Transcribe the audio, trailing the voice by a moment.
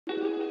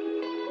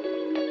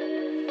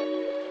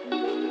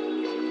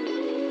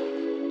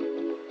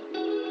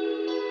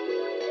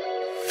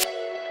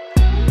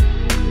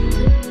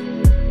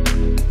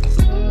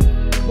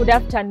Good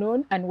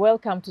afternoon and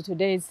welcome to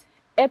today's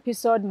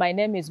episode. My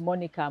name is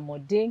Monica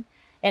Amoding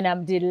and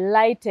I'm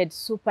delighted,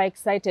 super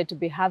excited to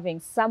be having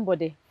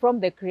somebody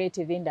from the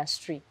creative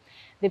industry.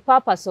 The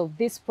purpose of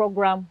this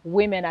program,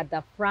 Women at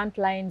the Front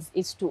Lines,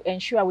 is to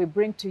ensure we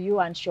bring to you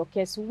and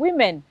showcase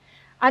women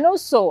and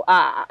also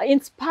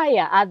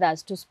inspire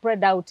others to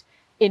spread out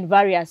in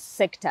various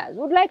sectors.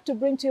 We'd like to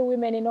bring to you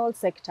women in all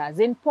sectors,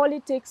 in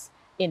politics,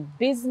 in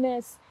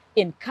business,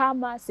 in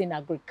commerce, in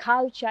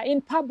agriculture, in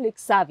public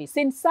service,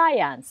 in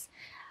science.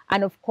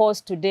 And of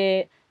course,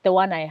 today, the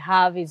one I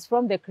have is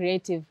from the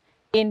creative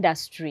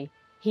industry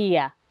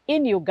here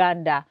in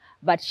Uganda,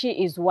 but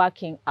she is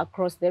working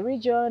across the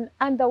region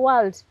and the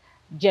world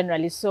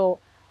generally. So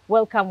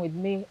welcome with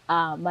me,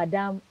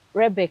 Madam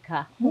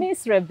Rebecca,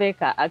 Miss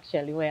Rebecca,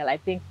 actually. Well, I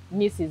think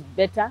Miss is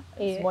better.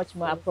 It's Yes, much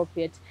more yes.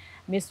 appropriate.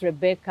 Miss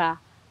Rebecca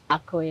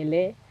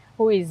Akoel,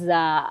 who is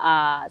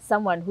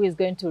someone who is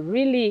going to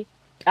really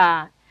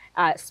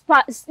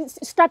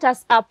start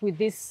us up with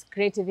this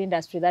creative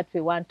industry that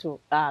we want to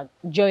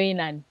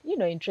join and,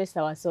 interest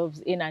ourselves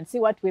in and see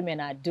what women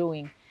are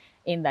doing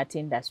in that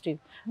industry.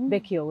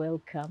 Becky, you're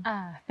welcome.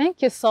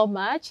 Thank you so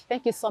much.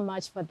 Thank you so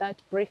much for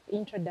that brief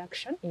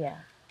introduction. Yeah.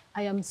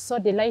 I am so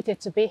delighted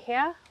to be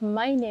here.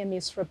 My name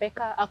is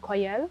Rebecca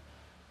Akoel,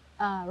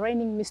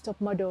 reigning Miss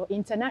Top Model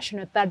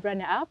International third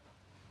runner-up,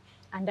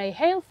 and I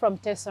hail from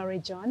Teso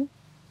region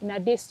in a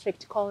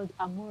district called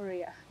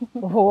Amuria.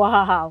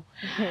 Wow.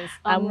 Yes,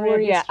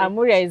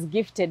 Amuria is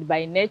gifted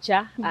by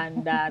nature,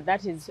 and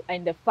that is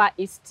in the far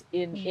east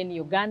in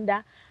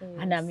Uganda. Yes.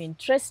 And I'm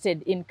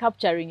interested in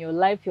capturing your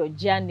life, your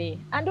journey,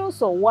 and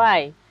also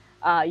why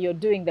you're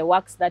doing the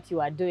works that you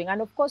are doing.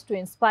 And of course, to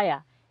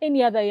inspire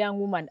any other young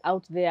woman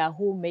out there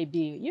who may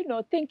be,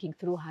 thinking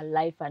through her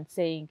life and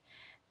saying,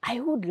 I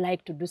would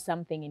like to do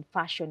something in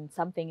fashion,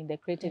 something in the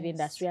creative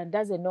industry, and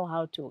doesn't know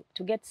how to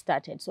get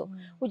started. So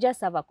we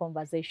just have a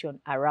conversation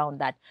around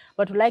that.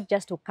 But we like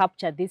just to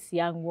capture this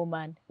young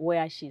woman,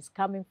 where she's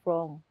coming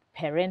from,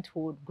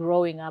 parenthood,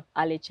 growing up,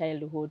 early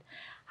childhood.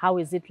 How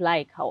is it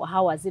like?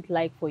 How was it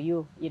like for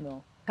you,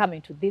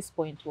 coming to this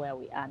point where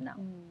we are now?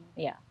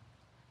 Yeah.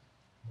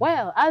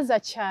 Well, as a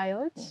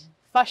child,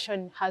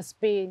 fashion has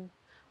been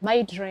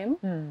my dream.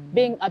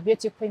 Being a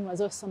beauty queen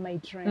was also my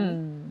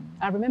dream.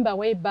 I remember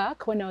way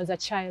back when I was a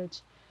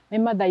child, my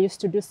mother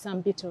used to do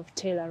some bit of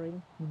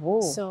tailoring.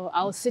 Whoa. So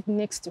I'll sit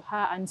next to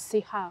her and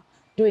see her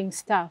doing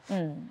stuff,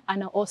 and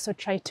I'll also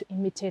try to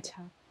imitate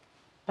her.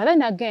 But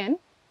then again,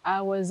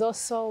 I was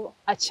also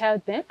a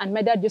child then, and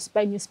my dad used to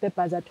buy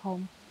newspapers at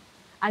home.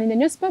 And in the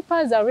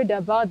newspapers, I read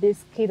about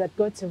this kid that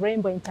got to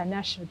Rainbow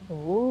International,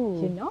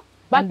 Ooh.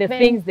 But And the then,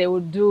 things they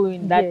would do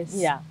in that, Yes.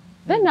 yeah.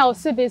 Then I'll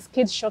see these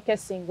kids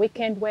showcasing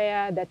weekend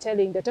wear. They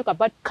talk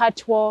about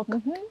catwalk.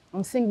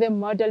 I'm seeing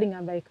them modeling.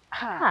 I'm like,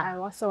 I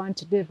also want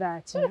to do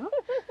that,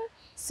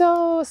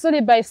 So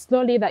slowly by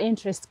slowly, the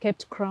interest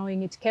kept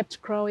growing. It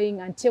kept growing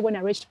until when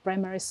I reached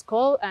primary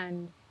school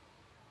and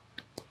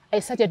I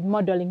started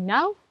modeling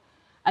now.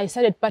 I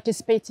started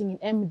participating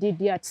in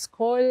MDD at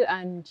school.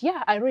 And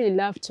yeah, I really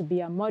love to be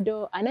a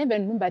model. And I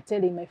even remember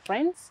telling my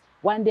friends,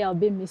 one day I'll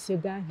be Miss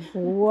Uganda.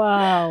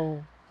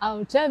 Wow.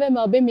 I'll tell them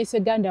I'll be Miss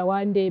Uganda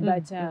one day,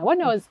 but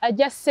when I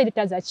just said it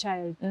as a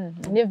child. I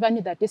never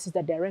knew that this is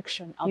the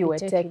direction I'll be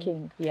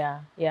taking. Yeah.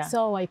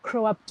 So I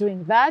grew up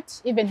doing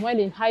that. Even while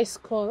in high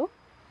school,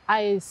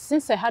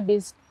 since I had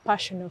this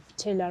passion of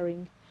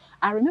tailoring,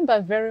 I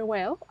remember very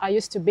well, I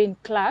used to be in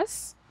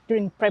class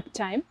during prep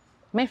time.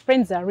 My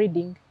friends are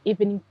reading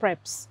evening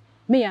preps.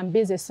 Me, I'm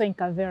busy sewing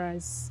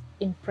caveras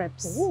in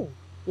preps. Ooh.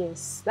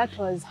 Yes, that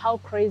was how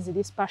crazy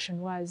this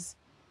passion was.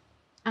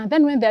 And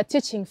then when they're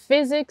teaching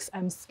physics,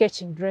 I'm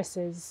sketching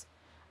dresses.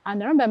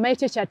 And I remember my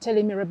teacher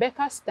telling me,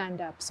 Rebecca, stand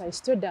up. So I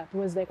stood up. He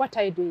was like, what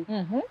are you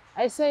doing?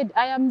 I said,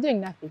 I am doing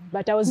nothing,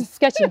 but I was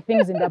sketching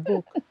things in the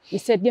book. He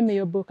said, give me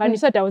your book. And he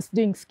said I was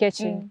doing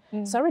sketching.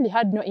 So I really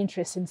had no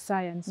interest in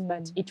science,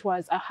 but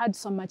I had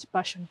so much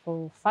passion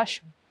for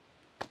fashion.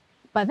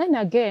 But then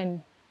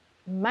again,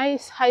 my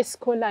high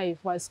school life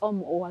was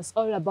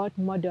all about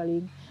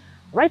modeling.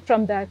 Right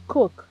from the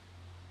cook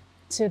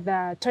to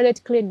the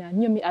toilet cleaner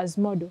knew me as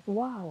model.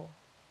 Wow.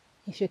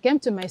 If you came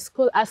to my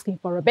school asking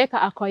for Rebecca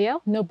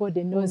Akoel,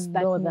 nobody knows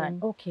that name.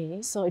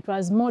 Okay. So it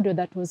was model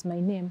that was my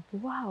name.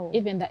 Wow.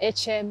 Even the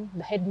HM,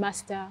 the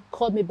headmaster,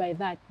 called me by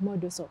that,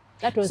 model. So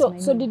that was my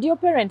name. So did your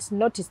parents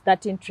notice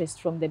that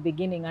interest from the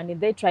beginning, and did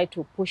they try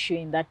to push you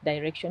in that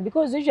direction?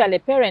 Because usually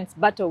parents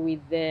battle with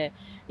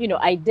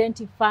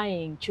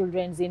identifying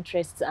children's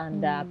interests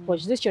and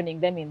positioning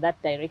them in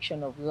that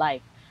direction of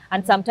life.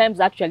 And sometimes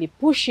actually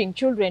pushing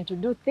children to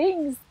do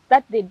things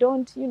that they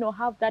don't,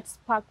 have that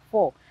spark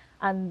for.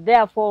 And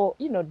therefore,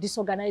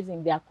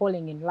 disorganizing their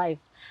calling in life.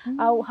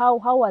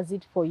 How was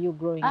it for you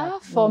growing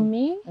up? For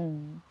me,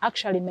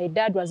 actually, my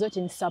dad was not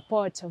in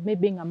support of me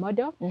being a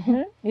model.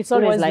 It's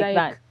always like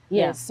that.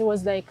 Yes, it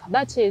was like,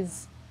 that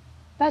is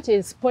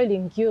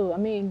spoiling you. I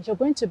mean, you're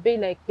going to be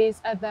like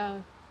these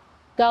other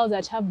girls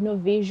that have no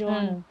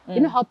vision.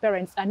 You know how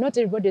parents are, not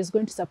everybody is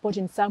going to support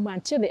in someone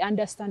until they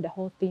understand the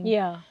whole thing.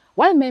 Yeah.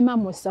 While my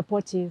mom was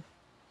supportive,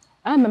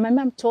 My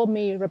mom told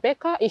me,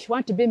 Rebecca, if you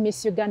want to be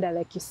Miss Uganda,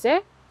 like you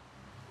say,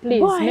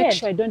 please make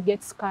sure I don't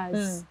get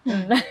scars.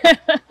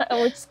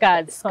 Which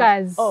scars?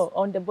 Scars. Oh,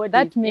 on the body.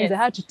 That means I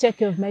had to take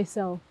care of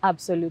myself.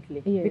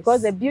 Absolutely. Yes.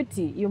 Because the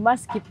beauty, you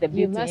must keep the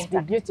beauty. You must be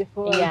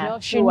beautiful. Yeah, you know,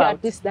 she knew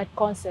at least that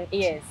concept.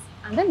 Yes.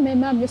 And then my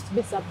mom used to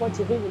be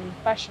supportive even in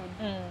fashion.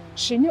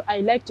 She knew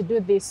I like to do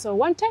this. So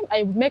one time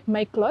I would make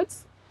my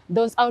clothes,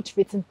 those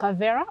outfits in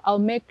Kavera. I'll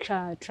make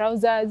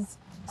trousers,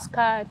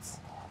 skirts.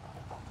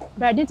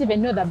 But I didn't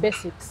even know the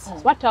basics.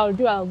 What I'll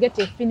do, I'll get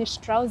a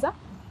finished trouser,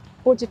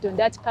 put it on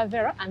that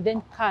Kavera, and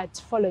then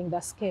cut following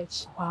the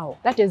sketch. Wow.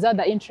 That is how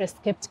the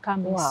interest kept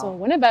coming. Wow. So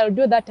whenever I'll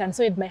do that and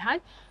sew with my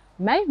hand,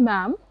 my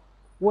mom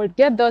would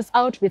get those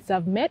outfits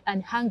I've made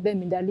and hang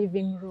them in the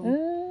living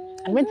room.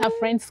 And when her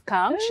friends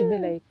come, she'd be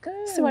like,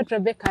 see what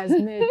Rebecca has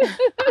made.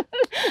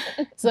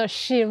 So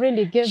she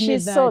really gave me that. She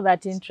saw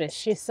that interest.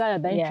 She saw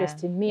the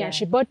interest in me. And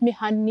she bought me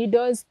hand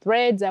needles,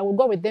 threads. I would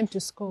go with them to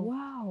school.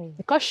 Wow.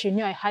 Because she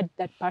knew I had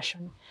that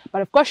passion.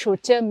 But of course, she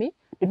would tell me,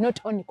 do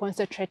not only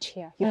concentrate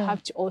here. You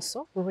have to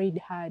also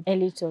read hard. A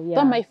little, yeah.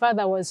 So my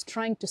father was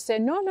trying to say,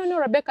 no,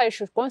 Rebecca, you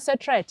should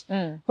concentrate.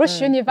 Reach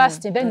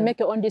university, then make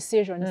your own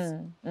decisions.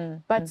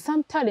 But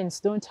some talents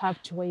don't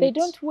have to wait. They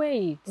don't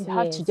wait. You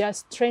have to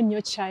just train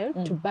your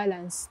child to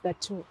balance the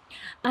two.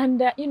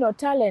 And, you know,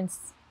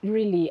 talents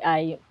really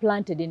are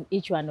planted in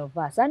each one of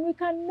us. And we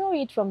can know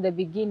it from the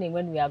beginning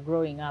when we are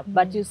growing up.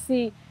 But you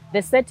see,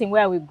 the setting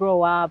where we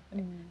grow up,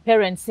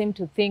 parents seem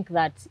to think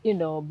that, you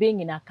know, being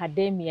in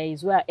academia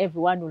is where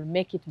everyone will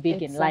make it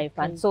big in life.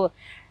 And so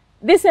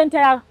this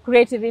entire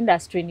creative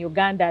industry in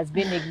Uganda has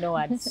been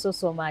ignored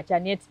so much.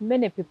 And yet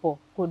many people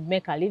could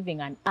make a living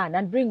and earn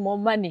and bring more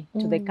money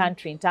to the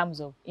country in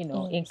terms of, you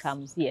know,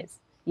 incomes. Yes.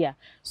 Yeah.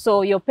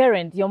 So your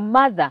parent, your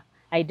mother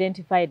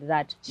identified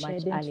that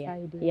much earlier.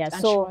 Yeah,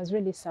 and so she was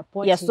really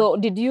supportive. Yeah, so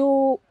did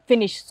you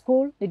finish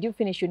school? Did you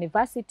finish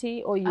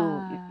university, or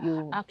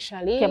you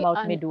actually came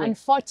out midway?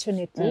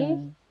 Unfortunately,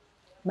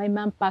 my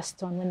mom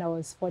passed on when I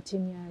was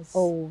 14 years.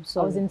 Oh,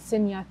 so I was in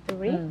senior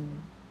 3.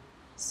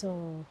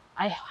 So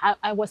I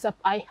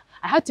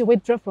had to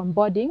withdraw from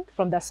boarding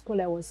from the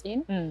school I was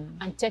in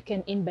and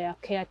taken in by a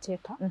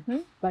caretaker,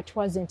 but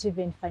wasn't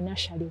even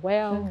financially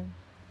well.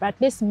 But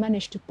at least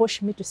managed to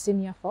push me to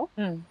senior 4.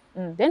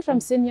 Then from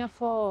senior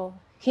 4,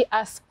 he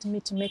asked me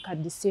to make a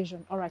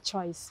decision or a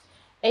choice.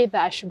 Either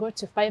I should go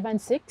to 5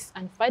 and 6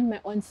 and find my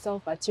own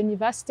self at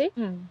university,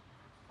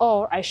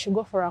 or I should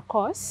go for a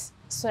course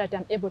so that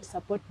I'm able to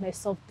support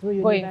myself through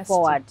university. Going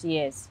forward,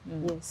 yes.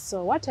 Yes.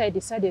 So what I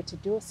decided to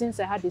do, since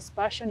I had this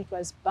passion, it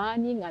was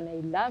burning and I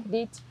loved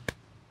it,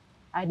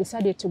 I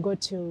decided to go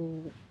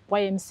to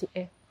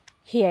YMCA.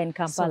 Here in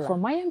Kampala. So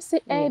from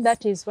YMCA,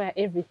 that is where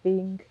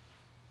everything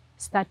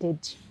started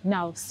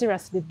now,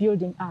 seriously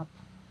building up.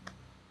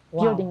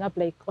 Wow. Building up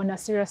like on a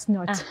serious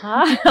note.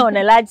 On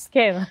a large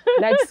scale.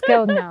 Large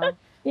scale now.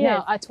 Yes.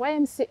 Now at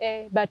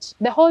YMCA, but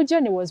the whole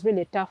journey was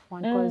really a tough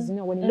one because, you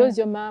know, when you lose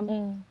your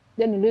mom,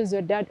 then you lose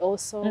your dad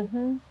also,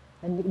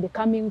 and the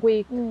coming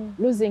week,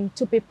 losing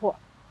 2 people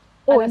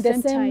at the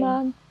same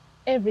time,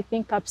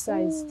 everything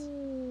capsized.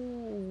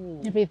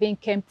 Everything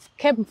came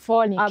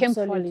falling,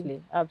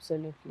 Absolutely.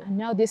 And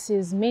now this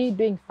is me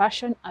doing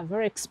fashion, a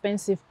very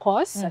expensive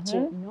course that you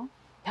know,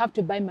 you have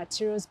to buy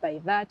materials, buy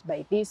that,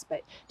 buy this,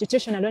 buy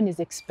tuition alone is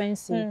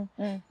expensive.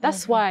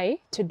 That's why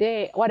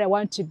today what I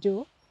want to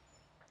do,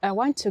 I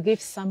want to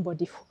give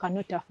somebody who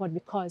cannot afford,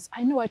 because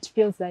I know what it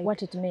feels like,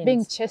 what it means,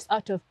 being chased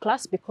out of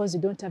class because you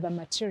don't have a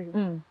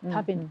material,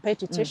 having to pay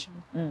tuition.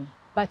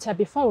 But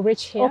before we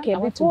reach here, okay,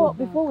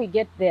 before we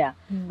get there,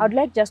 I would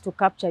like just to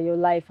capture your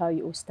life, how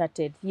you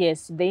started.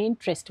 Yes, the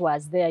interest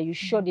was there. You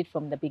showed it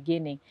from the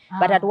beginning.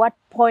 But at what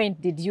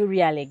point did you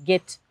really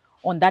get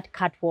on that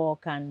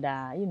catwalk? And,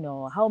 you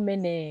know, how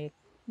many,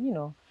 you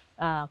know,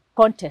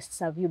 contests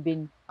have you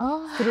been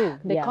through?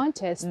 The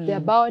contest, there are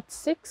about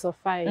 6 or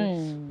 5,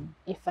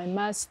 if I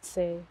must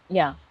say.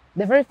 Yeah.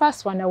 The very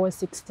first one, I was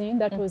 16.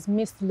 That was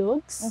Miss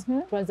Looks.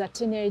 It was a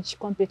teenage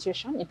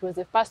competition. It was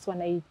the first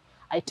one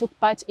I took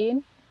part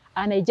in,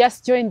 and I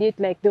just joined it,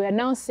 like they were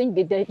announcing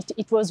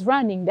it was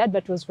running, that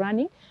but was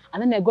running,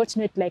 and then I got to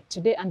know it like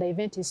today, and the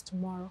event is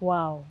tomorrow.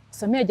 Wow.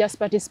 So me, I just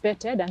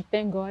participated, and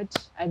thank God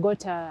I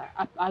got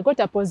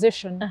a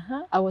position.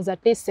 I was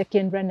at least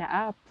 2nd runner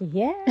up.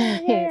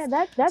 Yeah,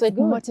 that's so it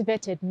good.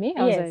 Motivated me.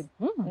 I was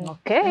like,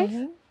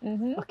 okay.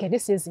 Okay,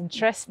 this is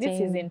interesting.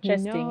 This is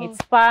interesting. You know,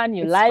 it's fun.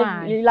 You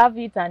love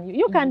it, and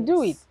you can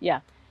do it.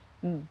 Yeah.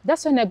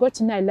 That's when I got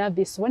to know I love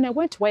this. When I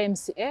went to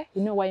YMCA,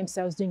 you know,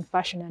 YMCA was doing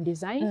fashion and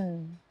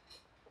design.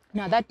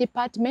 Now that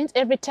department,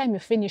 every time you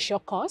finish your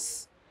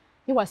course,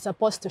 you are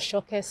supposed to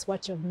showcase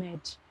what you've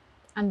made.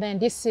 And then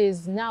this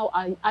is now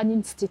an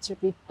institute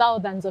with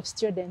thousands of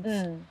students.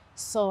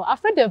 So a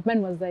friend of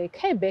mine was like,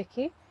 hey,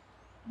 Becky,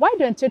 why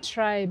don't you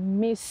try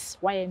Miss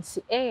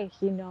YMCA?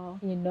 You know,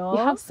 you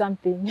have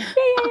something.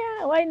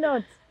 Yeah, why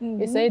not?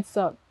 He said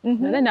so.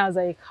 And then I was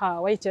like,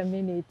 wait a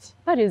minute,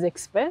 that is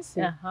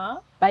expensive.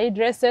 Buy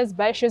dresses,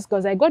 buy shoes,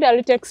 because I got a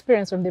little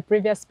experience from the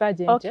previous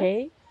pageant.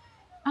 Okay.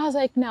 I was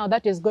like, now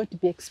that is going to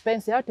be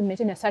expensive. I have to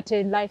maintain a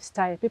certain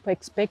lifestyle. People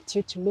expect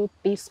you to look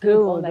this good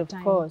all the Of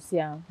time. course,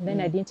 yeah. And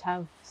then I didn't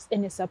have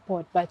any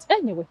support. But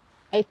anyway,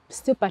 I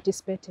still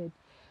participated.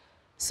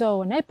 So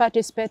when I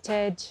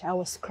participated, I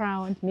was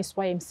crowned Miss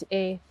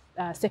YMCA,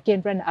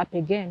 second runner-up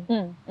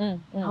again.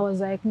 I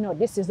was like, no,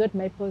 this is not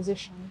my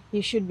position.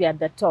 You should be at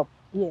the top.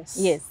 Yes.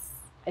 Yes.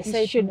 I You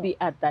said, should no, be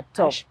at the I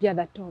top. should be at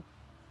the top.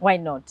 Why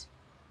not?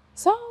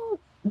 So,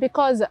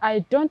 because I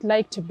don't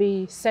like to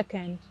be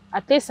second,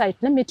 at least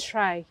let me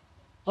try.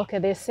 Okay,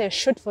 they say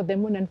shoot for the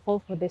moon and fall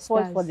for the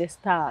stars. Fall for the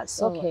stars.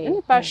 So Okay. let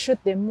me first shoot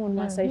the moon.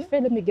 Once I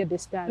fail, let me get the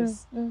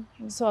stars.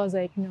 So I was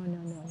like, no.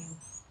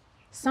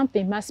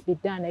 Something must be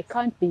done. I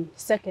can't be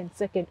second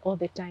all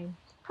the time.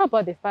 How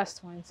about the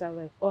first ones? I was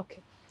like, okay.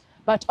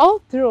 But all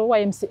through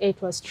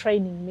YMCA was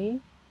training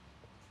me.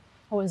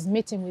 I was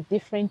meeting with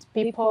different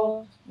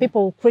people.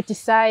 People would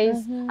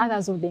criticize,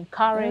 others would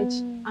encourage,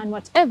 and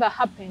whatever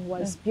happened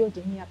was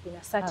building me up in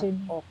a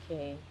certain.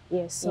 Okay.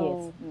 Yes.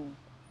 So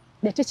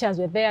the teachers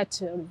were there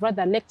to,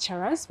 rather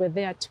lecturers were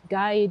there to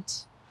guide,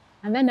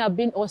 and then I've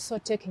been also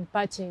taking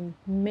part in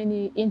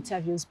many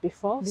interviews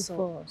before.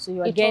 So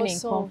you are gaining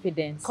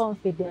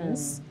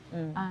confidence.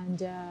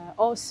 And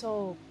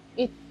also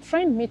it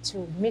trained me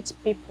to meet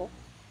people,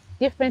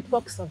 different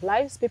walks of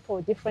lives, people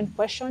with different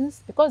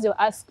questions, because they'll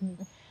ask me,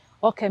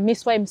 okay,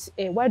 Miss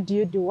YMCA, what do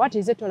you do? What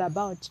is it all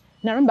about?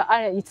 Now remember,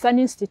 it's an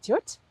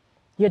institute.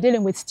 You're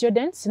dealing with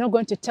students. You're not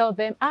going to tell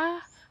them,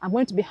 I'm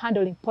going to be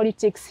handling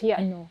politics here.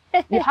 No.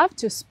 You have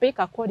to speak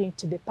according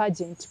to the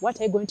pageant. What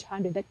are you going to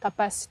handle in that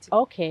capacity?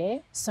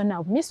 Okay. So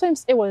now, Miss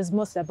YMCA was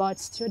most about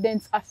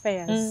students'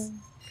 affairs.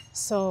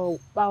 So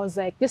I was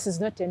like, this is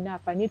not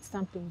enough. I need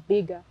something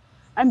bigger.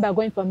 I remember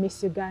going for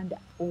Miss Uganda.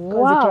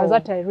 Wow. It was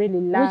what I really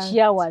loved. Which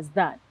year was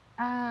that?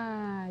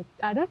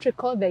 I don't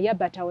recall the year,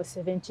 but I was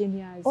 17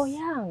 years. Oh,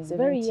 young, 17.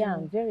 Very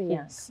young, very young.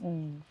 Yes.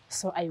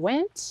 So I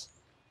went,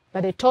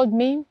 but they told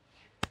me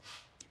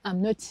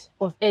I'm not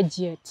of age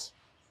yet,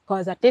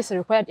 because at least the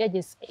required age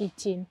is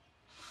 18.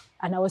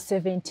 And I was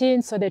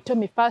 17, so they told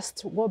me first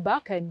to go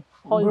back and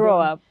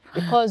grow up,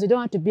 because you don't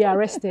want to be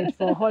arrested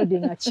for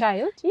holding a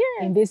child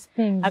in these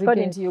things.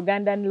 According to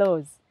Ugandan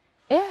laws.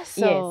 Yeah,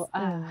 so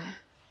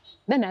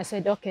then I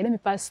said, okay, let me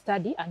first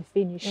study and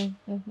finish.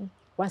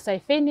 Once I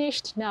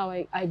finished, now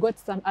I got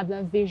some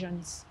other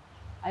visions.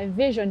 I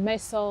visioned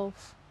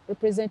myself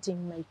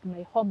representing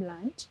my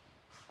homeland,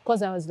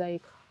 because I was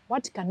like,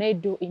 what can I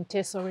do in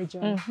Teso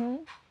region?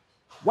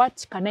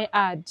 What can I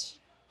add?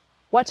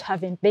 What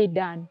haven't they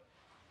done?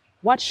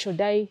 What should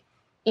I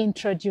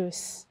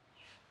introduce?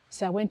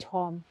 So I went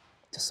home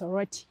to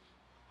Soroti.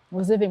 I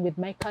was living with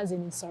my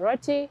cousin in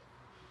Soroti.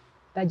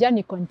 The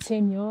journey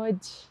continued.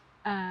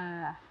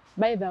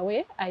 By the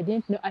way, I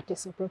didn't know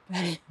Teso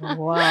properly.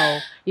 Wow.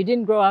 You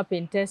didn't grow up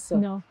in Teso?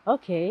 No.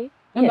 Okay.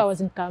 Remember, I was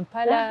in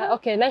Kampala.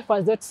 Okay, life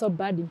was not so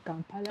bad in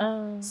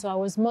Kampala. So I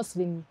was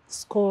mostly in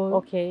school.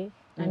 Okay.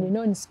 And you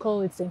know, in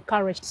school, it's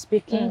encouraged to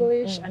speak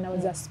English. And I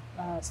was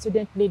a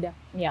student leader.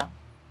 Yeah.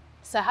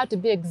 So I had to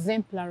be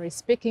exemplary,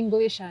 speak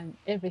English and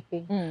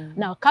everything.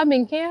 Now,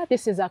 coming here,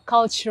 this is a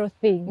cultural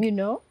thing. You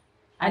know?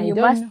 And you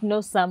must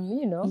know some,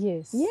 you know.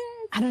 Yes.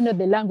 I don't know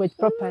the language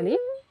properly.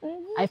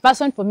 I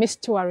first went for Miss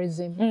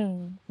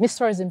Tourism, Miss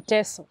Tourism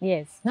Teso.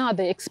 Yes. Now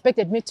they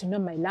expected me to know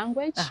my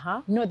language,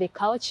 know the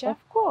culture.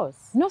 Of course.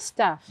 No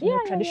stuff,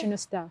 traditional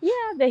stuff. Yeah,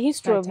 the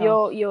history of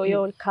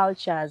your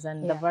cultures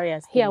and the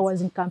various things. Here I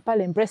was in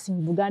Kampala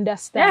embracing Buganda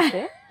stuff,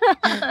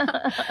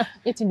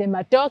 eating the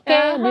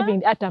matoke,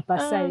 living the Atapa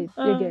side.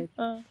 You get?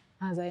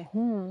 I was like,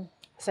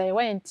 So I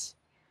went.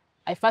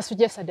 I first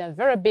registered a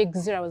very big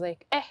zero. I was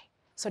like,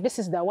 so this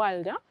is the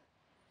world, huh?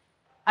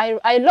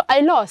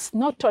 I lost,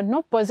 no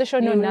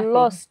position, no nothing.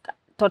 Lost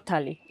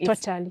totally.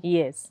 Totally.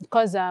 Yes.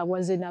 Because I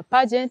was in a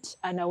pageant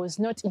and I was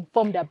not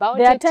informed about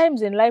it. There are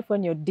times in life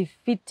when you're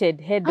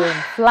defeated head on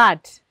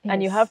flat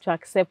and you have to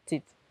accept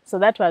it. So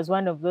that was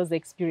one of those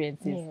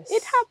experiences. Yes.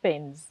 It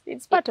happens.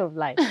 It's part of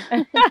life.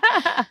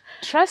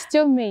 Trust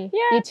you me,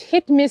 it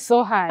hit me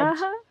so hard.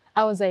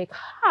 I was like,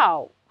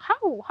 how?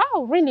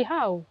 Really,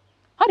 how?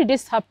 How did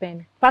this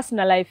happen?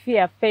 Personally, I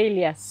fear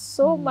failure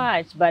so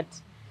much, but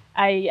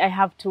I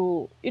have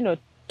to,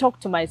 talk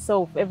to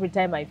myself every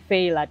time I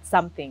fail at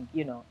something,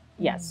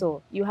 Yeah,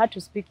 so you had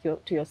to speak to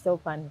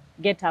yourself and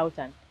get out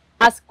and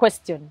ask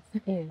questions.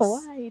 Yes.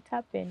 Why it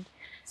happened.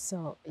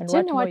 So, do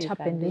you know what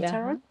happened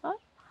later on?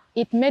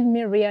 It made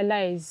me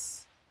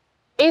realize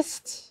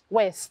east,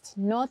 west,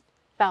 north,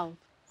 south,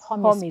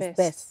 home is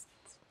best.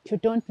 You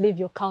don't leave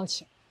your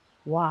culture.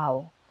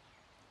 Wow.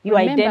 Your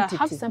Remember, identity.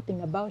 have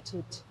something about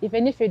it.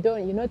 Even if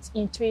you're not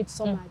into it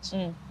so much,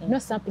 know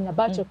something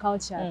about your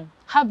culture.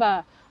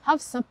 Have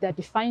something that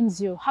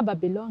defines you. Have a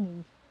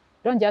belonging.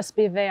 Don't just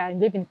be there and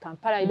live in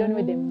Kampala. You don't know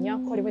where the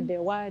Mnyakoli, where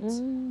the words.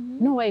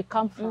 Know where you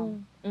come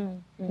from.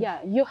 Yeah,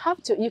 you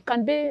have to. You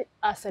can be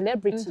a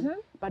celebrity,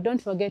 but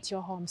don't forget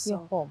your home. So, your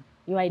home,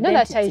 your identity.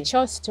 Not that I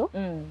chose to,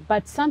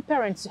 but some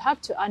parents, you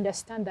have to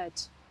understand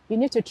that you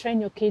need to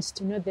train your kids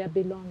to know their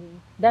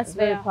belonging. That's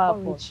very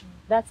powerful.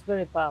 That's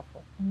very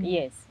powerful.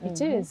 Yes.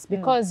 It is,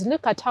 because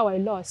look at how I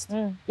lost.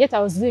 Yet I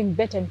was doing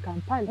better in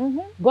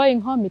Kampala.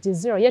 Going home, it is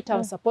 0. Yet I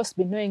was supposed to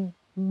be knowing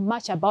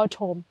much about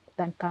home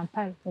than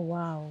Kampala.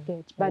 Wow.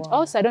 But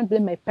also, I don't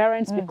blame my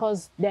parents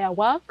because their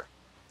work,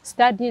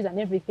 studies, and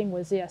everything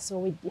was here. So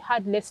we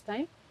had less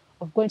time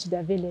of going to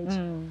the village.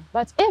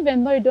 But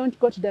even though you don't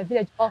go to the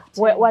village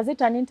often. Was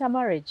it an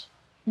intermarriage?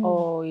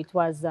 Or it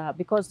was,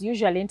 because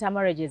usually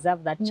intermarriages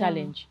have that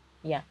challenge.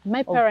 Yeah.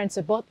 My parents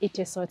are both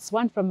Ite, so it's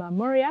one from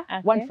Amuria,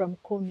 one from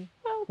Kumi.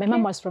 My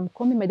mom was from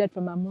Kumi, my dad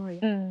from Amuria.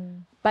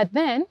 But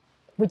then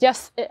we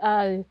just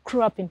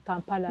grew up in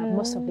Kampala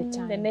most of the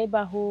time. The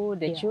neighborhood,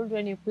 the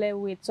children you play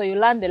with. So you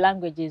learn the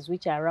languages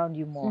which are around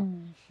you more.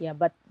 Yeah,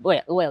 but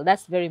well,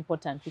 that's very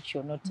important, which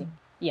you're noting.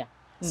 Yeah.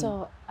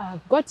 So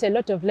I've got a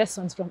lot of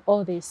lessons from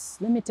all this.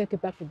 Let me take you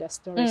back to the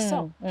story.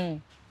 So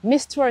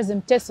Miss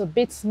Tourism Teso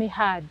beats me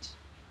hard.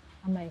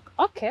 I'm like,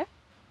 okay,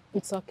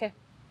 it's okay.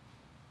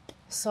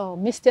 So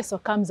Miss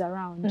Teso comes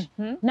around.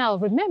 Now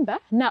remember,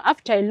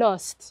 after I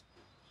lost,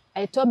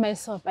 I told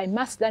myself I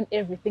must learn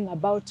everything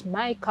about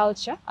my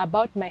culture,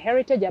 about my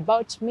heritage,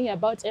 about me,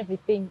 about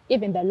everything,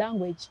 even the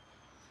language.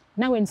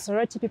 Now in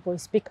Sorority, people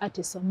speak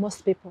Ateso,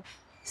 most people.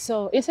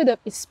 So instead of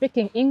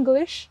speaking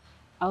English,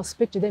 I'll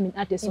speak to them in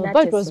Ateso.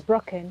 But it was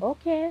broken.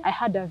 Okay. I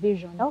had a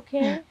vision.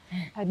 Okay.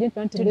 I didn't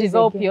want to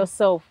develop again.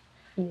 yourself.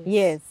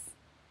 Yes.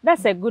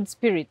 That's a good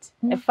spirit,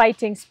 a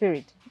fighting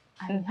spirit.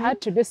 I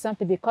had to do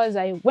something because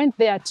I went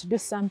there to do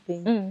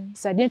something.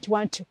 So I didn't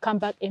want to come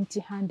back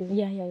empty-handed.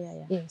 Yeah.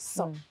 Yes.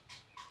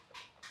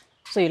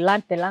 So you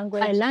learned the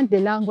language? I learned the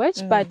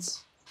language, but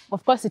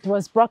of course it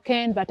was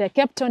broken, but I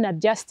kept on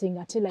adjusting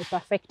until I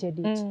perfected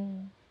it.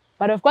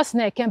 But of course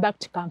now I came back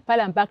to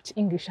Kampala and back to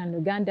English and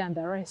Uganda and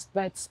the rest.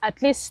 But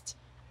at least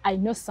I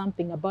know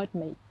something about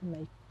my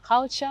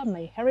culture,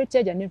 my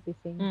heritage and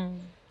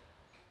everything.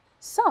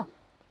 So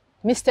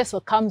Miss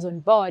Teso comes on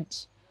board.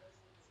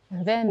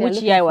 And then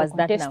which year was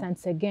that now?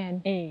 Contestants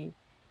again.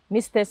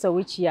 Miss Teso,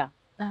 which year?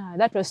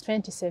 That was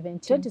 2017.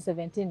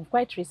 2017,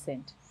 quite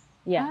recent.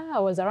 Yeah. I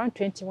was around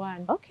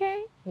 21.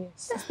 Okay.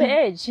 Yes. That's the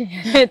age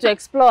to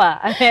explore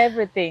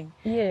everything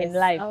in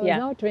life. I was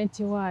now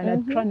 21.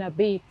 I'd grown a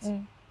bit.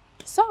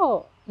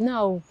 So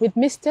now with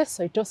Miss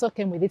Teso, it also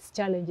came with its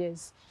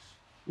challenges.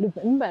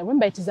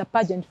 Remember, it is a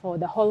pageant for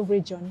the whole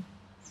region.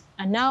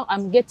 And now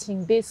I'm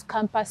getting these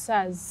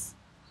campuses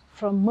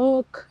from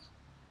MOOC,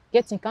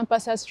 getting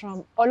campuses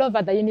from all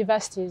over the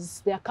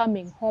universities. They are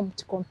coming home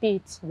to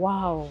compete.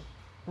 Wow.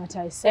 But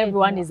I said,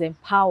 everyone is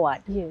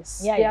empowered.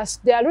 Yes.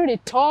 They are really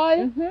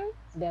tall.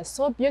 They are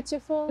so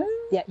beautiful.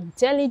 They are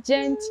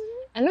intelligent.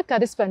 And look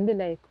at this one and be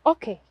like,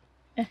 okay,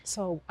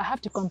 so I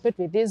have to compete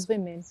with these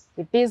women,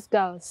 with these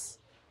girls.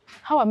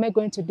 How am I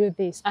going to do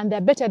this? And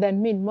they're better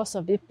than me in most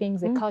of the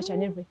things, the culture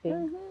and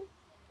everything.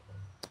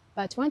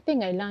 But one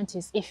thing I learned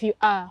is if you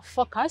are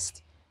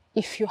focused,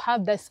 if you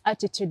have this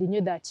attitude in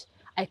you that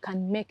I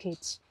can make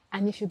it,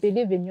 and if you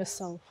believe in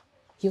yourself,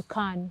 you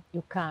can.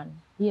 You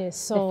can. Yes.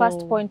 So the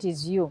first point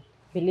is you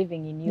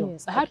believing in you.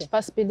 Yes. I had to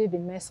first believe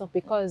in myself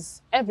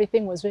because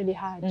everything was really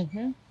hard.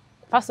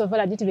 First of all,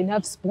 I didn't even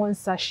have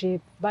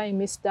sponsorship, buying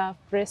me stuff,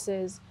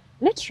 dresses.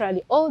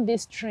 Literally, all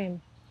this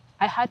dream,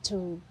 I had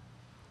to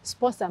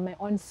sponsor my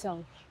own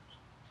self.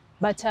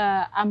 But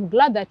I'm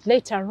glad that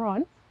later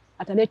on,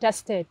 at a later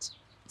stage,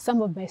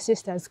 some of my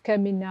sisters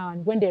came in now,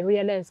 and when they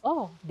realized,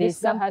 oh, this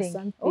girl has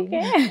something.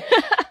 Okay.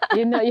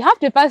 You know, you have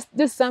to first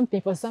do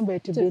something for somebody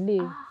to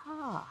believe.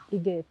 You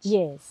get?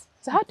 Yes.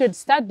 So I had to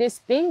start this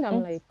thing.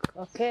 I'm like,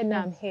 okay,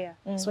 now I'm here.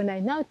 So when I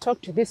now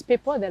talk to these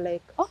people, they're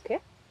like, okay,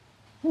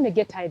 let me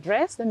get her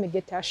dress, let me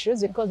get her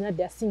shoes, because now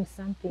they're seeing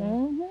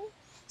something.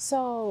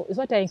 So it's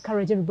what I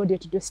encourage everybody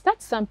to do.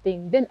 Start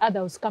something, then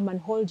others come and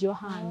hold your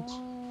hand.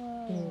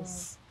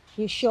 Yes.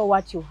 You show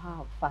what you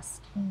have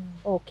first.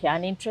 Okay,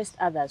 and interest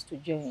others to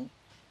join,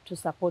 to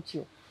support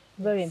you.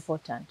 Very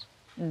important.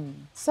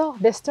 So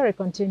the story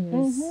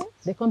continues.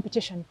 The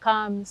competition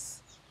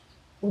comes.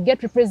 We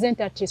get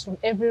representatives from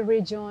every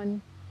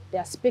region. They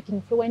are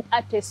speaking fluent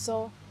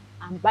Ateso.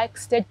 I'm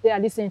backstage there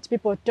listening to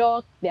people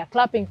talk. They are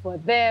clapping for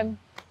them.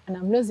 And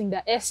I'm losing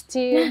the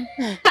esteem.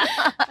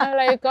 I'm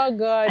like, oh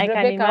God,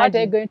 Rebecca, what are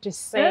you going to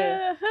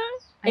say?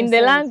 In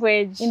the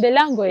language. In the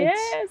language.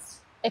 Yes.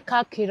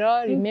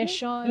 Ekakiro,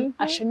 Rimeshon,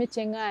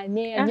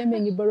 Ashmitengani,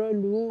 Anyemengi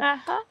Borolu.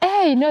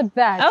 Hey, you know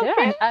that.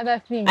 Okay. And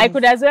other things. I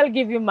could as well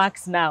give you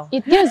marks now.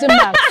 It gives you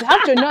marks. You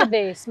have to know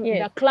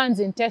the clans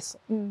in Teso.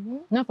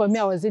 Not for me,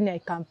 I was in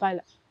Kampala.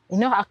 You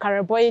know,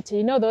 Akaraboite,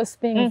 you know those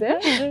things.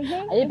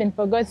 I even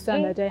forgot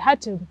some that I had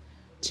to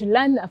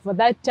learn for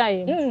that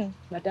time.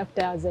 But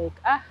after I was like,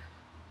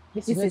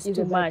 this is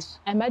too much.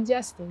 I'm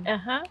adjusting.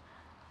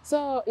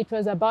 So it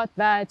was about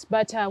that.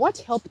 But what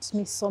helped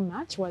me so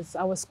much was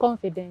I was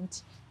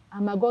confident.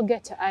 I'm a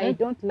go-getter. I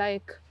don't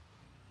like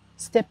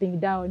stepping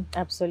down.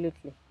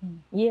 Absolutely.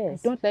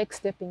 Yes. I don't like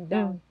stepping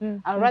down.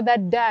 I'd rather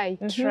die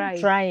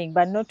trying,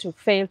 but not to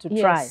fail to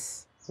try.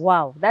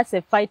 Wow, that's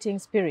a fighting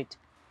spirit.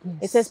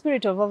 It's a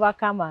spirit of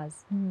overcomers.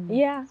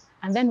 Yeah.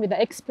 And then with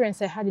the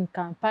experience I had in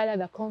Kampala,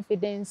 the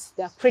confidence,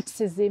 the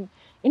criticism,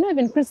 You know,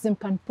 even criticism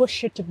can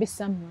push you to be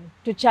someone.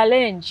 To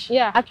challenge.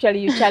 Yeah. Actually,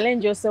 you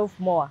challenge yourself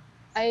more.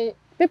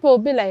 People will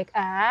be like,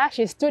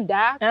 she's too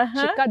dark. She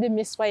Uh-huh. can't be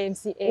Miss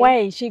YMCA.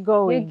 Where is she You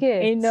going?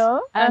 get. You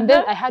know? And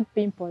then I had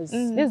pimples.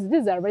 Mm.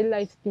 These are real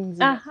life things.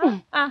 You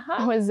know?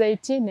 I was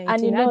 18, 19,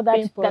 and you know I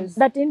had pimples.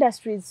 that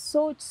industry is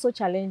so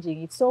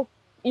challenging. It's so,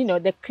 you know,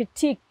 the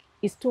critique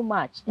is too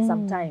much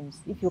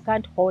sometimes. If you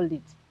can't hold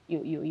it,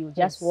 you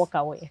just walk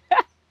away.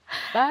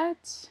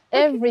 But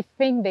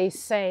everything they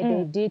say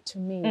they did to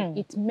me,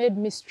 it made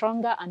me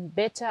stronger and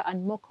better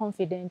and more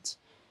confident.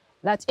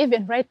 That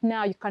even right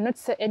now, you cannot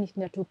say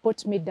anything that will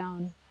put me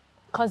down.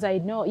 Because I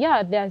know,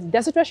 there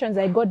are situations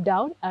I go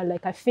down,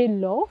 like I feel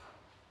low,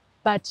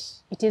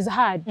 but it is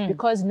hard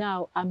because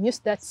now I'm used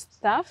to that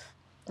stuff,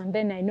 and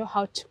then I know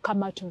how to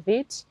come out of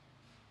it.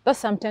 But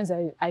sometimes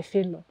I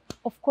feel low.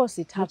 Of course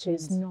it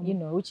happens, you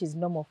know, which is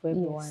normal for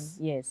everyone.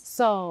 Yes.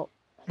 So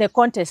the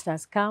contest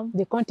has come.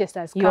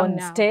 You're on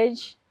now.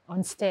 stage.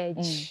 On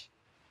stage.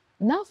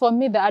 Now for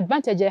me, the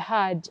advantage I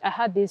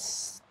had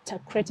this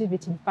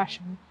creativity in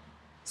fashion.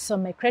 So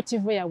my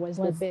creative wear was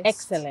the best.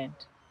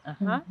 Excellent.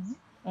 My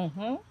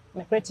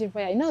creative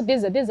wear. You know,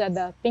 these are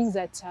the things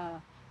that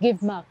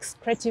give marks.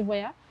 Creative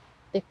wear,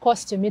 the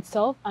costume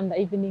itself, and the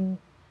evening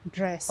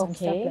dress and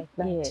stuff like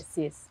that.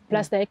 Yes.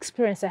 Plus the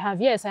experience I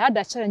have. Yes, I had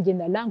a challenge in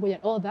the language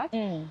and all that,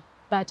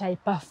 but I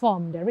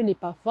performed. I really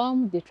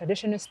performed the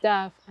traditional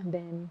stuff, and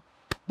then,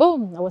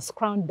 boom, I was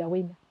crowned the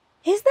winner.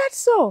 Is that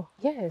so?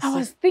 Yes. I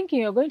was thinking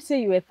you were going to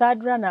say you were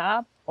third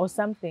runner-up or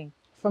something.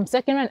 From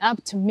second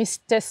runner-up to Miss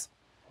Tess.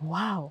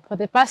 Wow. For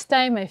the first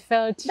time, I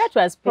felt that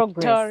was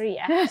progress.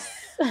 Victorious.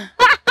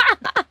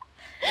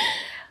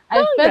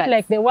 I felt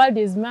like the world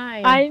is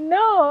mine. I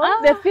know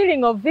the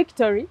feeling of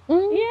victory.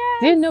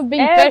 Yes. You know,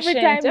 being every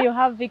patient. time you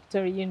have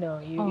victory, you know,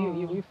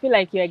 you feel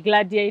like you're a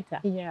gladiator.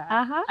 Yeah.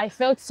 I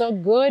felt so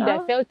good.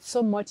 I felt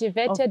so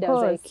motivated. I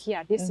was like,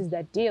 yeah, this is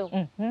the deal.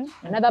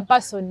 Another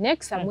person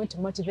next, I'm going to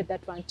motivate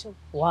that one too.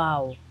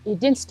 Wow. It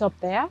didn't stop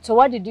there. So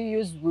what did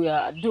you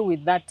do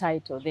with that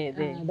title?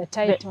 The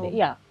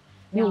title.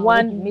 You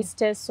won Miss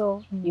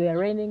Teso. You were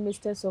reigning Miss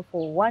Teso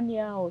for 1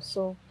 year or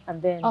so,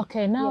 and then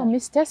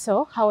Miss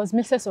Teso, I was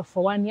Miss Teso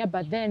for 1 year,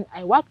 but then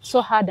I worked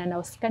so hard and I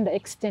was kind of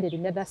extended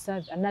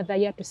another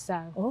year to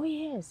serve. Oh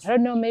yes. I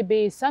don't know,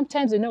 maybe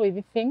sometimes, you know,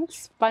 with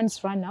things,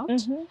 funds run out,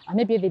 and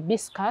maybe they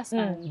discuss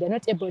and they're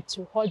not able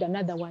to hold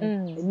another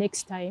one the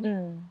next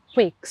time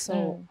quick.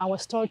 So I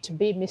was told to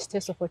be Miss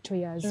Teso for 2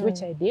 years,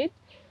 which I did.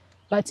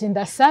 But in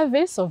the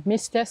service of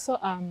Miss Teso,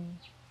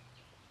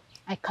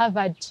 I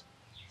covered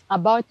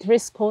about 3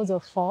 schools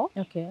or 4.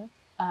 Okay.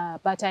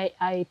 But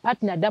I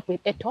partnered up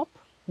with ETOP,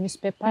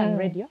 newspaper and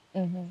radio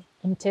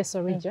in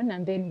Teso region.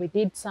 And then we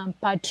did some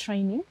pad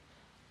training.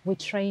 We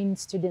trained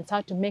students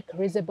how to make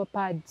reusable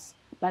pads.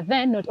 But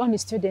then not only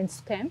students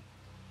came,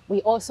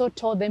 we also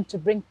told them to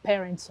bring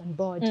parents on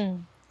board.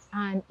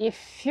 And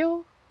if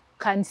you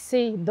can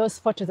see those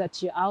photos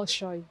that I'll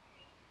show you,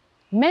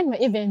 men were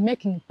even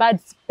making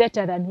pads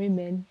better than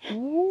women.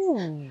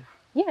 Ooh.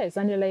 Yes,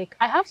 and you're like,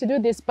 I have to do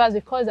this pads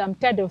because I'm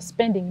tired of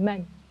spending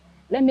money.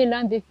 Let me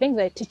learn the things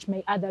I teach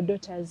my other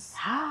daughters.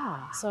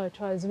 So it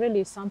was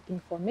really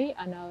something for me,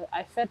 and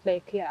I felt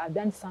like, I've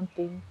done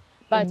something.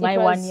 But in my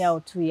 1 year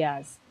or 2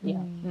 years.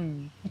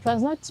 It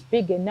was not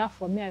big enough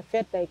for me. I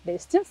felt like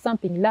there's still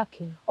something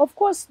lacking. Of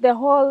course, the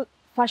whole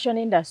fashion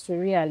industry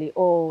really,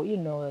 or, you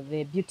know,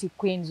 the beauty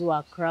queens who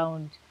are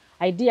crowned,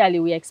 ideally,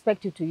 we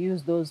expect you to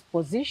use those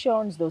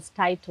positions, those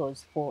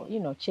titles for, you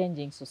know,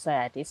 changing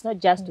society. It's not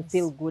just to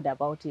feel good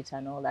about it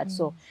and all that.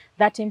 So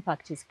that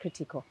impact is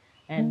critical.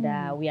 And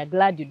we are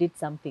glad you did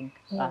something.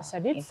 Yes, I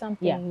did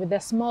something with the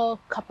small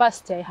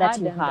capacity I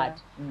had.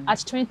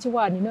 At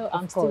 21, you know,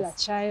 I'm still a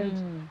child.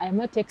 I'm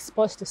not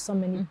exposed to so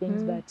many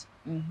things, but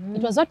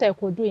it was what I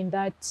could do in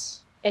that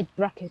age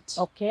bracket.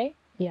 Okay.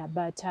 Yeah,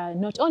 but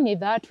not only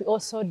that, we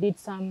also did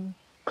some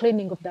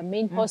cleaning of the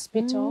main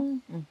hospital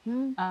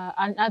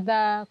and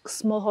other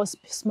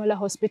smaller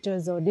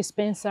hospitals or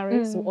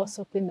dispensaries who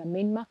also clean the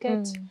main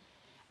market.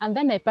 And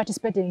then I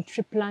participated in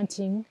tree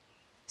planting.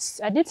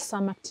 I did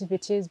some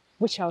activities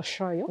which I'll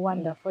show you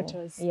in the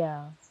photos.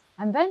 Yeah.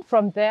 And then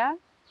from there,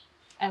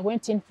 I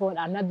went in for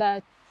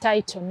another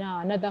title now,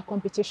 another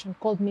competition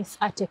called Miss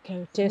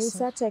Akoel. Miss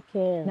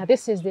Akoel. Now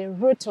this is the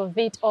root of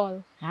it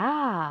all.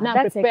 Now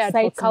that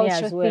excites me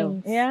as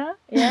well. Things.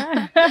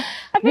 Yeah.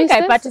 I think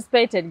I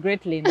participated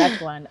greatly in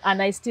that one,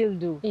 and I still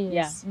do.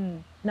 Yes. Yeah.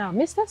 Now,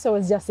 Miss Teso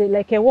was just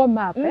like a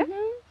warm-up,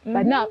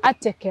 but now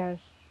Akoel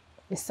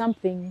is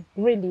something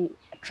really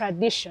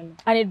traditional.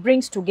 And it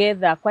brings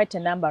together quite a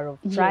number of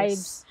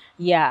tribes.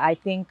 Yeah, I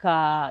think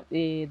the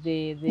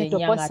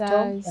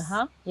Nyangato.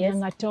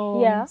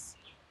 Nyangato.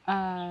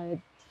 Yeah.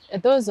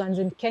 Those ones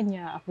in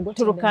Kenya, I forgot.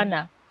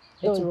 Turkana.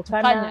 The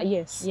Turkana. Turkana,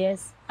 yes.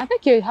 Yes. I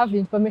think you have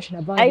information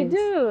about I this.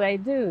 do, I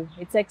do.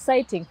 It's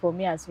exciting for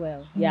me as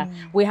well. Yeah.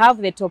 We have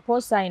the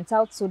Toposa in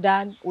South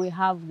Sudan. We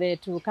have the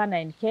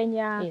Turkana in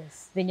Kenya.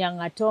 Yes. The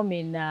Nyangatom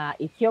in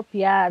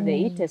Ethiopia.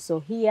 The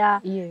Iteso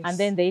here. Yes. And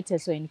then the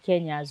Iteso in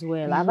Kenya as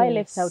well. Have I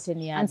left out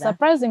any other? And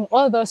surprising,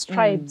 all those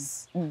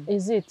tribes,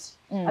 is it?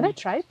 Are they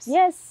tribes?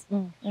 Yes.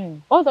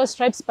 All those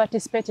tribes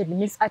participated in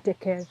this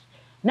Ateker.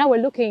 Now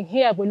we're looking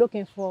here, we're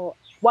looking for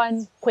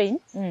one queen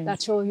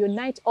that will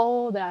unite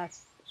all the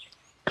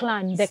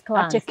clans, the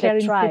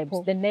tribes,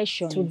 people the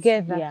nations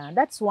together. Yeah,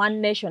 that's one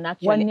nation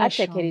actually. One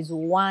nation. Ateker is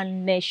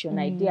one nation,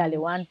 ideally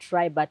one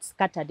tribe, but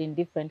scattered in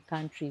different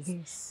countries.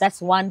 Yes.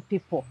 That's one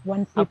people,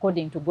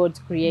 according to God's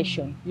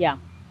creation. Yeah.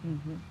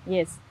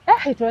 Yes.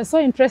 It was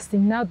so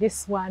interesting now,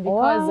 this one,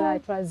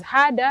 because it was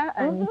harder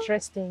and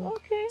interesting.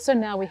 Okay. So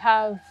now we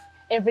have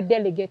every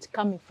delegate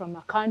coming from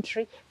a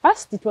country.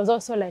 First, it was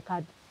also like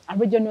a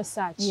regional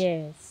search.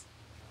 Yes.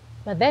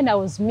 But then I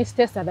was Miss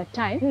Test at the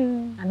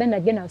time, and then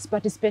again I was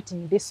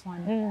participating in this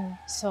one.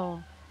 So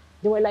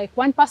they were like,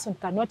 one person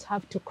cannot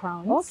have 2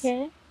 crowns.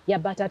 Okay. Yeah,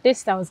 but at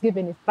least I was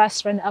given a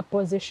first runner-up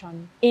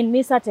position. In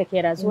Miss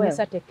Ateker as well? In Miss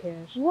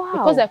Ateker. Wow.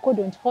 Because I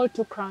couldn't hold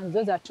 2 crowns,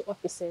 those are 2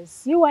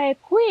 offices. You are a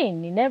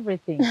queen in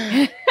everything.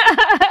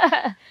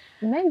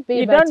 Maybe.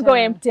 You don't go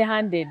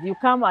empty-handed. You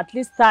come at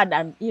least third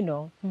and, you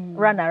know,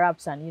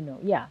 runner-ups and,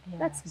 yeah,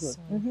 that's good.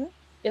 So,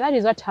 that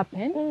is what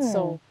happened.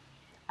 So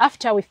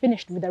after we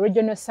finished with the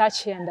regional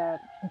search here in the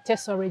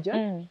Teso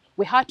region,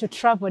 we had to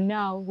travel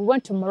now. We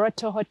went to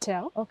Moroto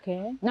Hotel.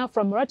 Okay. Now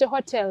from Moroto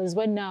Hotel is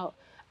when now,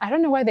 I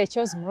don't know why they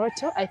chose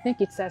Moroto. I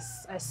think it's a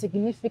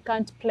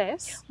significant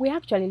place. We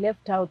actually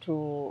left out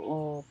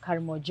to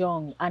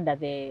Karamojong under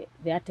the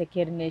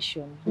Ateker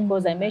nation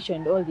because I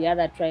mentioned all the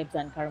other tribes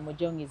and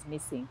Karamojong is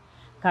missing.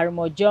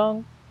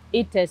 Karamojong,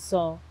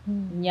 Iteso,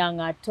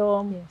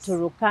 Nyangatom,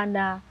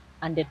 Turkana,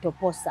 and the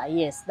Toposa.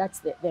 Yes, that's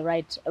the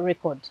right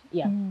record.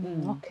 Yeah.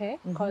 Okay,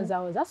 because I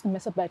was asking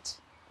myself, but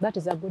that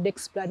is a good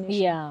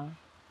explanation. Yeah.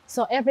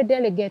 So every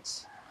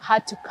delegate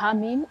had to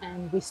come in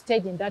and we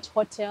stayed in that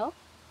hotel.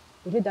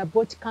 We did a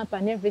boat camp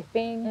and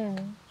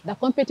everything. The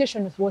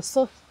competition was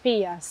so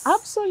fierce.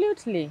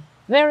 Absolutely.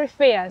 Very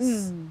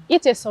fierce.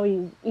 It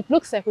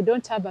looks like we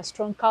don't have a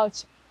strong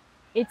culture.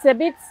 It's a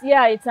bit,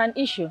 yeah, it's an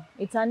issue.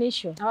 It's an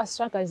issue.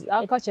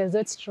 Our culture is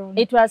not strong.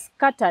 It was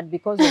scattered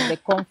because of the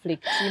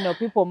conflict. You know,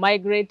 people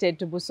migrated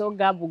to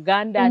Busoga,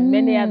 Buganda, and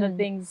many other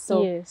things.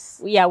 So,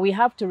 yeah, we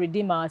have to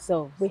redeem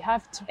ourselves. We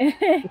have to.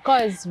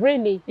 Because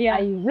really, I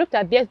looked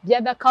at the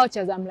other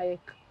cultures, I'm like,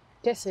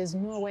 this is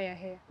nowhere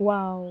here.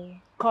 Wow.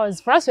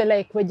 Because for us,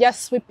 we're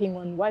just sweeping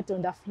on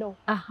the floor.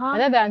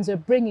 And other ones were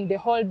bringing the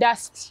whole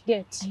dust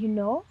yet. You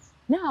know?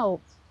 Now,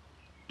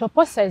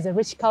 Toposa is a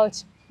rich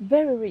culture.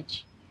 Very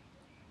rich.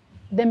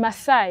 The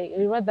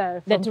Maasai,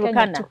 rather from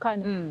Turkana.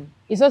 Turkana,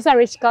 is also a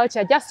rich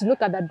culture. Just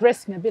look at the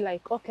dressing and be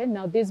like, okay,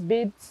 now these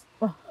beads,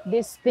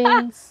 these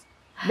things.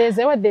 There's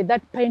a way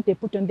that paint they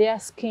put on their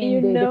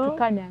skin, the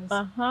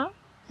Turkanas.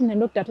 And I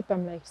looked at it,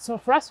 I'm like, so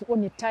for us, we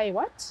only tie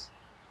what?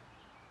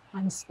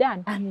 And it's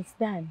done. And it's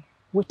done.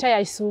 We tie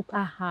a soup.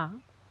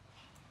 And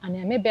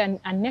maybe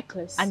a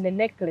necklace. And the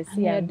necklace,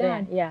 and yeah.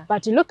 Done. Yeah.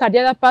 But you look at the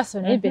other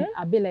person, even,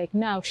 I'll be like,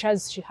 now she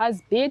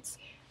has beads.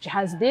 She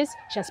has this,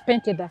 she has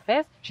painted the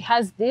face, she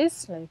has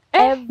this, like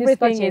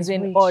everything is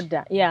in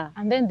order. Yeah.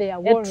 And then they are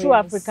warriors. A true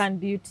African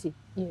beauty.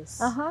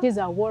 Yes. These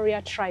are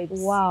warrior tribes.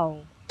 Wow.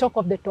 Talk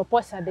of the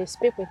Toposa, they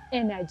speak with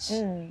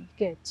energy.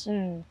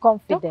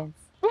 Confidence.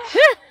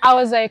 I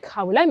was like,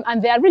 how will I? And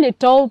they are really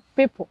tall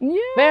people. Yeah.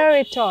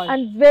 Very tall.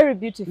 And very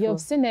beautiful. You've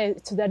seen a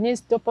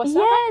Sudanese Toposa?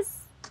 Yes.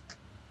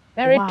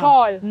 Very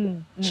tall.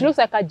 She looks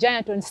like a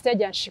giant on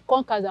stage and she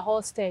conquers the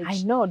whole stage.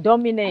 I know,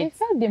 dominates.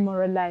 I felt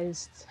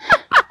demoralized.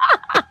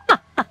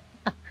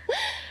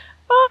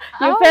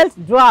 You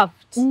felt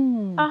dwarfed.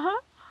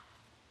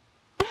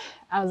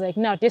 I was like,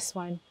 no, this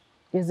one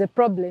is a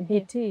problem.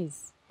 It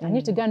is. I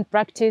need to go and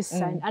practice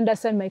and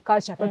understand my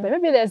culture.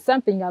 Maybe there's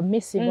something I'm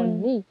missing on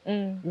me,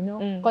 you know,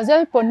 because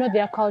other people know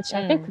their culture.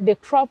 I think they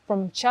grow up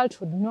from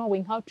childhood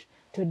knowing how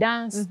to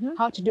dance,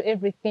 how to do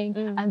everything,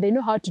 and they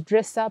know how to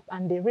dress up,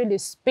 and they really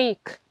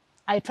speak.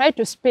 I try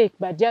to speak,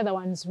 but the other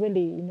ones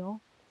really, you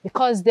know,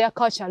 because their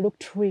culture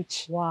looked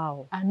rich.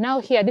 Wow. And now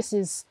here, this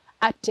is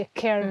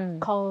Ateker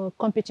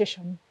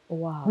competition.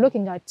 Wow.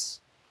 Looking at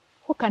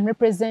who can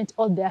represent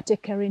all the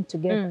Atekering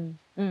together.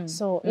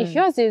 So if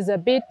yours is a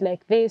bit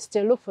like this,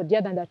 to look for the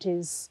other that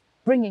is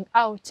bringing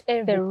out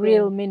everything. The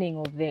real meaning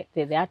of the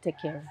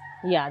Ateker.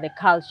 Yeah, the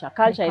culture.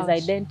 Culture is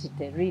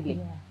identity, really.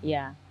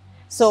 Yeah.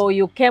 So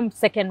you came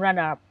second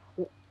runner-up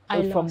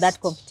from that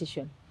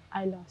competition.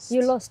 I lost.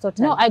 You lost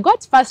totally? No, I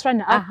got first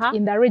runner-up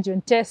in the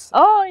region Teso.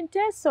 Oh, in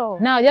Teso.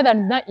 Now the other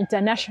is not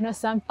international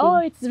something. Oh,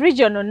 it's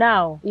regional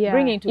now. Yeah.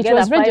 Bringing together it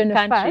was 5 regional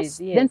countries. First,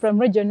 yes. then from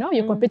regional,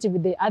 you compete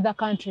with the other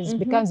countries. It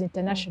becomes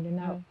international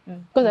now.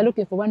 Because they're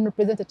looking for one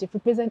representative,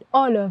 represent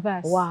all of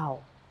us.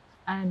 Wow.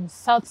 And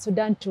South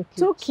Sudan took it.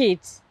 Took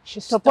it.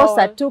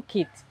 Toposa took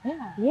it.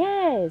 Yeah.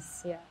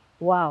 Yes. Yeah.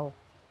 Wow.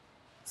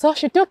 So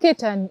she took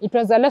it and it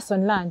was a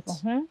lesson learned.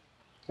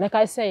 like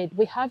I said,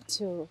 we have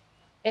to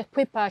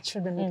equip our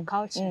children with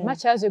culture.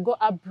 Much as we go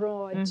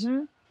abroad,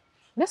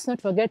 let's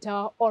not forget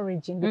our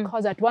origin,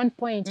 because at one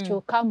point it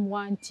will come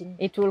wanting.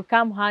 It will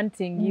come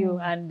hunting you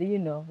and, you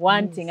know,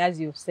 wanting, as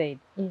you've said.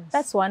 Yes.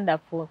 That's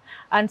wonderful.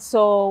 And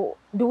so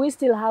do we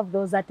still have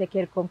those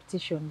Akoel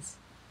competitions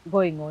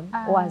going on?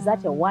 Or is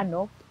that a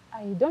one-off?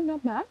 I don't know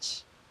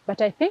much,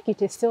 but I think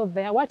it is still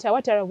there. What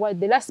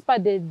the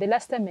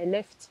last time I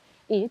left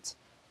it,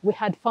 we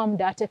had formed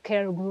the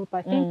Akoel group.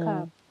 I think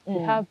we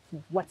have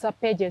WhatsApp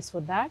pages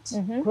for that,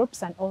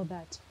 groups and all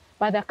that.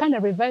 But they're kind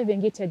of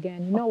reviving it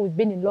again. You know, we've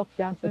been in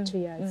lockdown for 2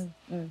 years.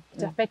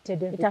 It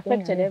affected everything. It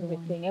affected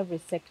everything, every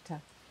sector.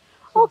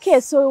 Yes. Okay,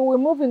 so we're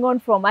moving on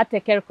from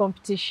Akoel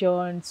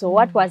competition. So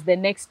what was the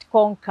next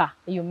conquer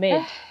you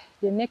made?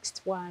 The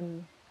next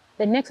one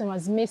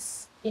was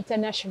Miss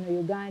International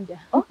Uganda.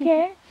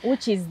 Okay,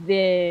 which is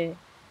the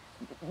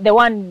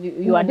one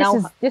you are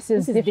now. This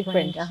is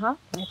different. I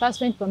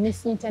first went for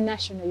Miss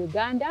International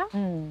Uganda.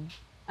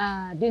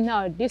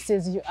 This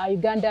is a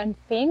Ugandan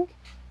thing.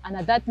 And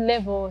at that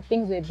level,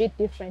 things were a bit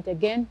different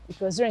again.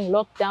 It was during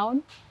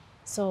lockdown,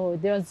 so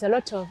there was a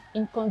lot of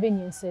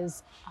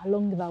inconveniences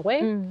along the way.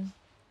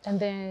 And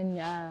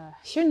then,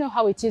 you know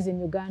how it is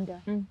in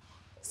Uganda.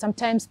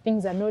 Sometimes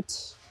things are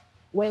not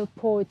well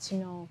put, you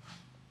know.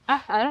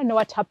 I don't know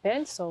what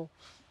happened, so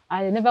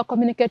I never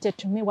communicated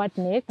to me what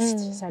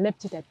next, so I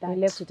left it at that. You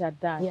left it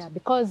at that? Yeah,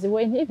 because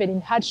when even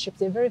in hardships,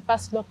 the very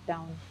first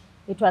lockdown,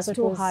 it was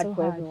too hard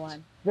for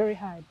everyone. Very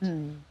hard.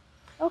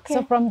 Okay.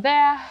 So from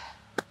there,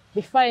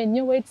 before I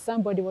knew it,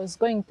 somebody was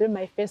going through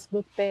my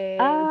Facebook page,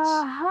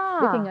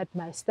 looking at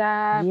my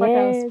stuff, what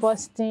I was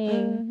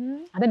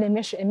posting, and then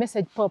a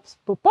message pops,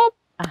 pop.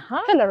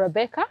 Hello,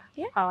 Rebecca.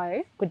 Yeah.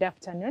 Hi, good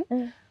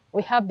afternoon.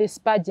 We have this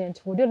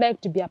pageant. Would you like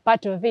to be a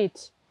part of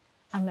it?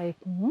 I'm like,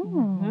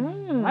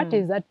 what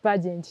is that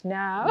pageant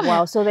now?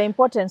 Wow, so the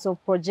importance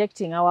of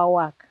projecting our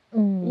work,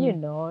 you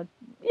know,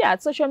 yeah,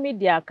 social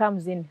media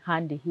comes in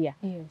handy here.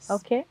 Yes.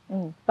 Okay.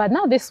 But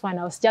now this one,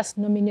 I was just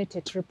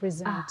nominated to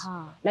represent.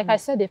 Like I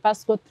said, they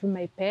first go through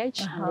my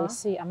page and they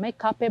see, am I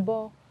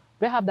capable?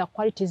 Do I have the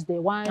qualities they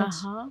want?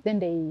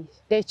 Then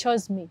they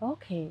chose me.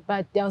 Okay.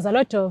 But there was a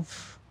lot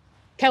of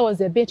chaos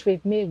a bit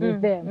with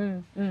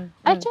them.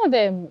 I told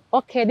them,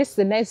 okay, this is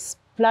a nice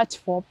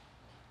platform,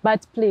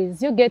 but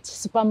please, you get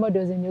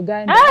supermodels in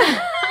Uganda.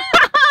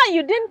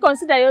 You didn't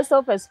consider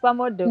yourself a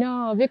supermodel?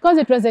 No, because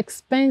it was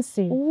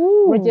expensive.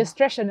 Ooh.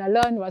 Registration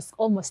alone was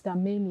almost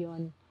 $1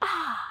 million.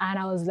 And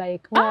I was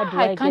like,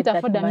 I can't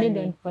afford $1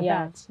 million for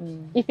that.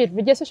 If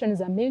registration is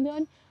 $1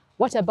 million,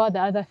 what about the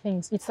other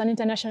things? It's an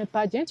international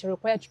pageant. You're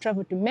required to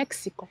travel to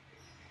Mexico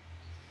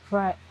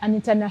for an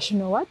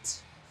international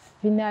what?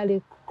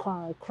 Finale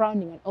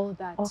crowning and all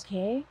that.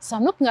 Okay. So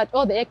I'm looking at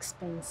all the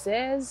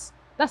expenses.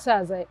 That's why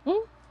I was like,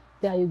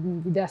 there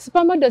are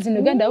supermodels in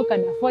Uganda who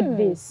can afford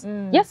this.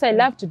 Yes, I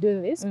love to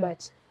do this,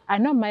 but I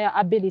know my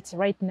ability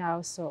right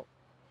now. So,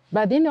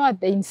 but you know what?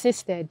 They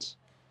insisted.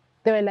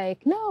 They were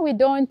like, no, we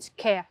don't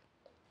care.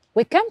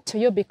 We came to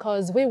you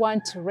because we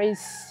want to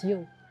raise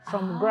you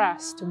from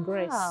grass to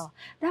grace.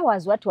 That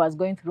was what was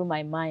going through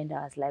my mind.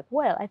 I was like,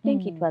 well, I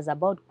think it was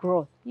about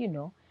growth, you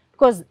know,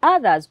 because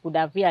others could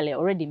have really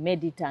already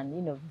made it and,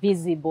 you know,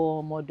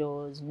 visible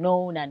models,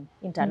 known and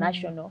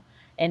international.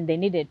 And they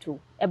needed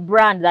a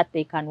brand that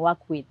they can work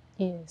with.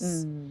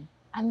 Yes.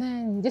 And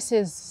then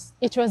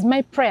it was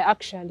my prayer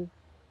actually,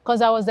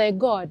 because I was like,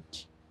 God,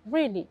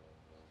 really,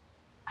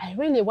 I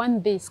really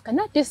want this.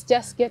 Cannot this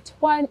just get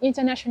one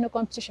international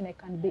competition I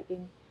can be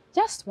in?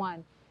 Just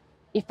one.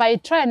 If I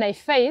try and I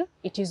fail,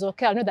 it is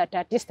okay. I know that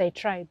at least I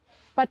tried.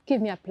 But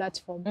give me a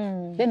platform.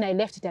 Then I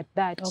left it at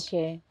that.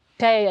 Okay.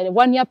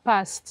 1 year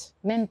passed,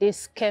 then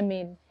this came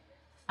in.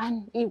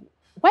 And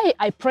why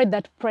I prayed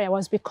that prayer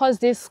was because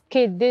these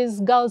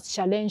girls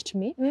challenged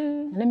me.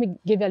 Let me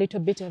give you a little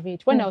bit of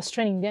it. When I was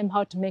training them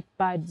how to make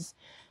pads,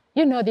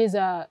 you know, these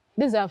are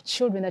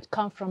children that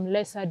come from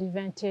less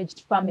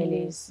advantaged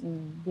families.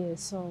 Yeah,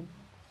 so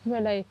we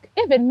were like,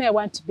 even me, I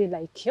want to be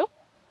like you.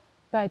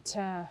 But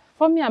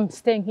for me, I'm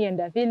staying here in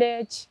the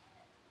village.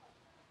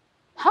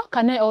 How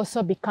can I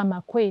also become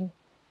a queen?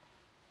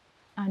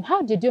 And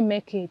how did you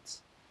make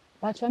it?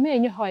 But for me, I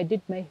knew how I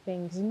did my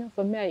things. You know,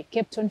 for me, I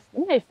kept on.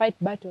 I fight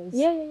battles.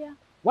 Yeah.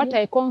 What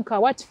I conquer,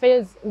 what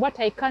fails, what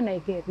I can, I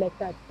get like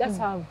that. That's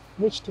how I've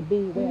reached to be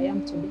where I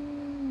am today.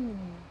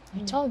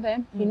 I told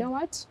them, you know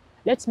what?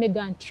 Let me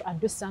go and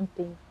do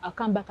something. I'll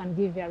come back and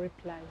give you a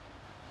reply.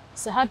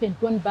 So I haven't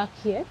gone back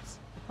yet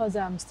because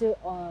I'm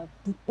still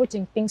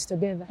putting things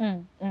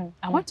together.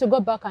 I want to go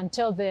back and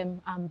tell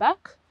them I'm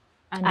back.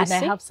 And I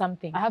have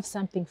something. I have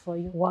something for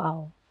you.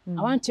 Wow.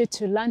 I want you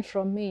to learn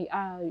from me.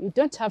 You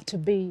don't have to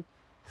be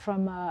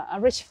from a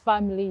rich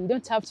family. You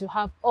don't have to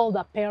have all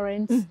the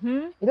parents.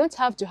 You don't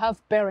have to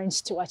have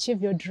parents to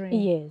achieve your dream.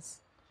 Yes.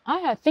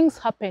 Things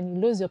happen.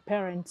 You lose your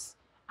parents.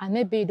 And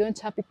maybe you don't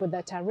have people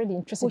that are really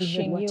interested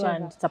pushing in you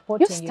whatever. and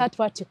supporting you. You start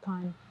what you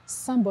can.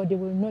 Somebody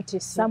will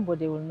notice.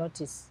 Somebody will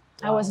notice.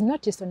 I was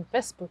noticed on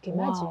Facebook,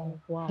 imagine, Wow,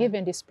 wow.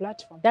 given this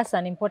platform. That's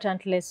an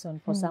important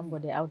lesson for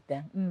somebody out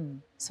there.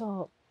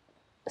 So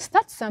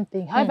start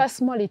something, however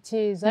small it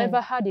is,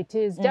 however hard it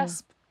is,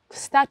 just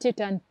start it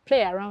and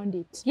play around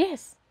it.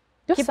 Yes.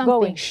 Do Keep something,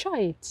 going. show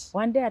it.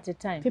 One day at a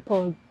time.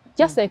 People,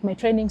 just like my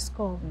training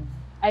school,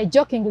 I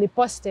jokingly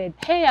posted,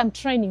 hey, I'm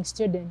training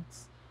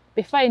students.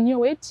 Before I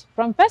knew it,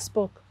 from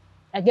Facebook,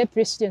 I get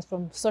 3 students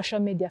from social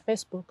media,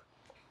 Facebook.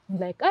 I'm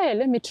like, hey,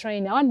 let me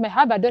train. I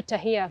have a daughter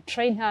here,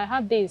 train her, I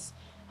have this.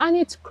 And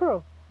it's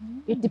cool.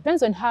 It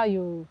depends on how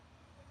you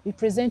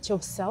present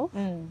yourself,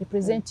 you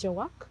present your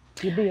work,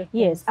 you do your things.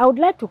 Yes, I would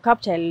like to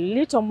capture a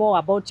little more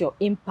about your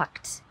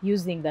impact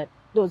using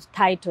those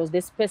titles,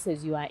 the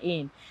spaces you are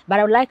in. But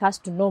I would like us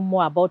to know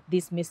more about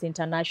this Miss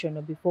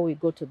International before we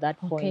go to that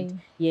point.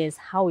 Yes,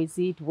 how is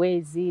it? Where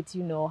is it?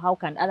 You know, how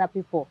can other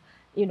people,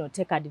 you know,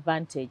 take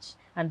advantage?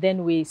 And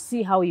then we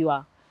see how you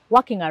are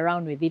working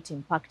around with it,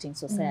 impacting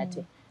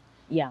society.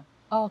 Yeah.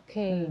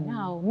 Okay,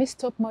 now Miss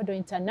Top Model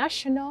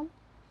International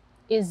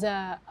is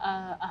a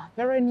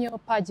very new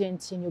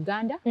pageant in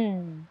Uganda,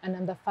 and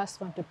I'm the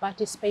first one to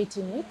participate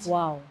in it.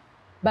 Wow.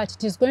 But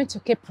it is going to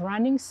keep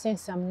running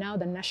since I'm now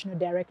the national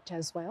director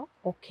as well.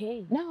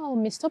 Okay. Now,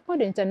 Miss Top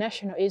Model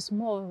International is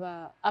more of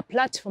a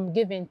platform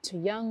given to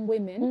young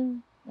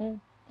women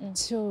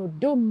to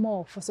do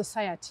more for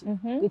society.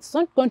 It's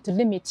not going to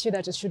limit you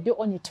that you should do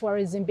only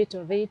tourism bit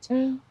of it,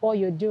 or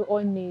you do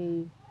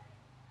only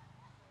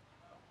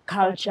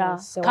culture,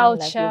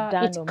 culture.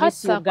 Like It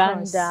cuts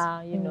across.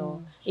 Uganda, you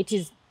know, it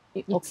is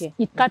okay.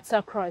 It cuts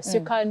across. You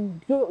can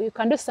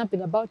do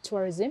something about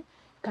tourism.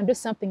 You can do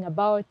something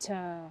about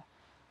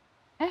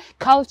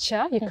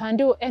culture. You can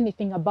do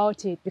anything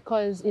about it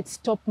because it's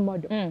top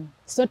model.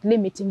 It's not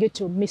limiting you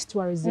to Miss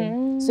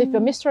Tourism. So if you're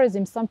Miss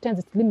Tourism, sometimes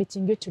it's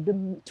limiting you to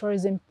do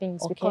tourism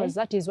things because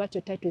that is what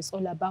your title is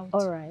all about.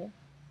 All right.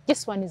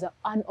 This one is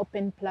an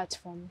open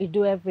platform. You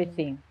do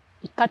everything.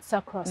 It cuts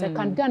across. I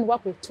can go and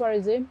work with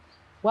tourism,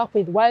 work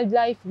with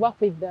wildlife, work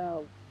with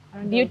the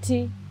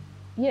beauty,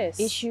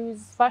 issues,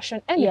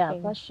 fashion, anything.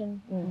 Yeah,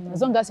 fashion.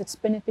 As long as it's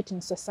benefiting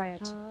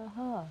society.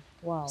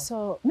 Wow.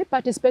 So me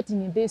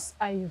participating in this,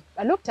 I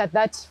looked at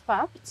that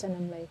fact and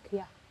I'm like,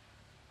 yeah,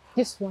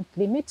 this won't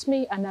limit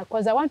me, and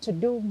because I want to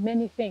do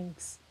many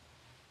things.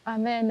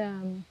 And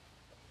then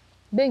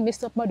being Miss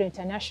Top Model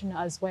International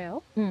as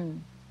well,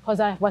 because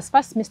I was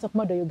first Miss Top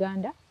Model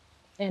Uganda,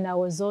 and I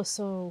was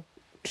also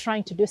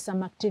trying to do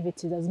some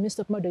activities as Miss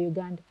Top Model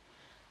Uganda.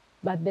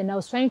 But then I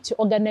was trying to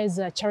organize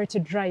a charity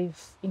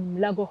drive in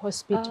Lago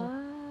Hospital.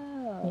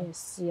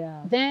 Yes.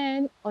 Yeah.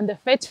 Then on the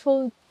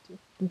fateful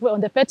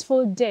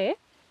day,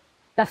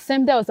 the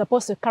same day I was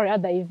supposed to carry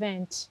out the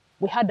event,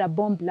 we had a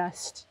bomb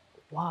blast.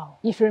 Wow.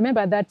 If you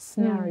remember that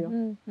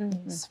scenario,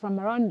 it's from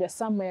around there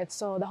somewhere.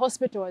 So the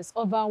hospital was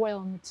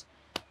overwhelmed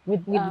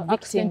with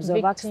victims of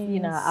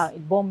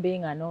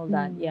bombing and all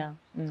that. Yeah.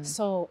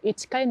 So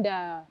it kind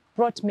of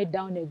brought me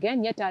down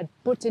again, yet I'd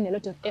put in a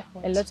lot of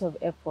effort. A lot of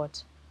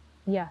effort.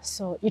 Yeah,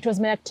 so it was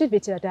my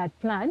activity that I had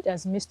planned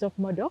as Miss Top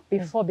Model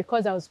before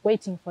because I was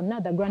waiting for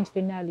another grand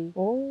finale.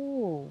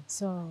 Oh.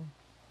 So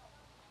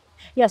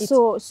yeah,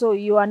 so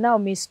you are now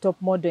Miss Top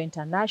Model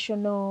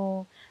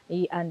International,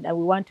 and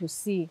we want to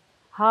see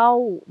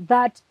how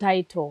that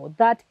title,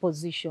 that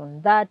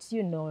position, that,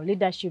 you know,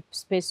 leadership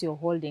space you're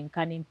holding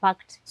can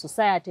impact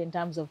society in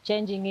terms of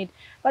changing it,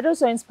 but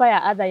also inspire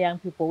other young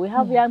people. We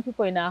have young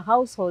people in our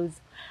households,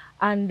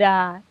 and you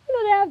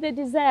know, they have the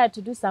desire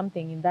to do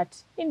something in that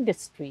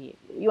industry.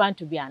 You want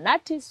to be an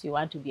artist, you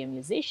want to be a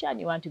musician,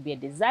 you want to be a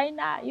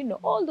designer, you know,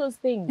 all those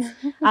things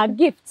are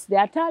gifts, they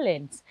are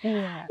talents.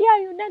 Yeah,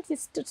 you need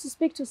to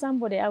speak to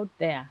somebody out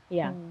there.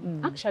 Yeah.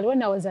 Actually,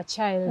 when I was a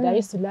child, I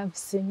used to love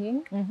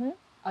singing.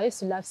 I used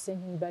to love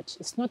singing, but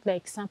it's not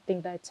like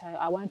something that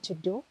I want to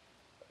do.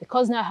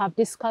 Because now I have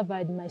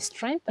discovered my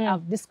strength,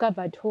 I've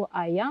discovered who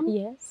I am.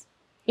 Yes.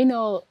 You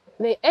know,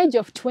 the age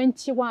of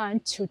 21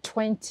 to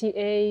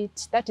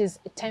 28, that is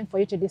a time for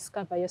you to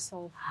discover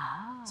yourself.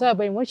 So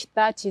when you reach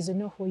 30s, you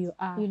know who you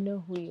are. You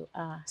know who you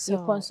are. So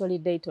you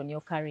consolidate on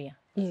your career.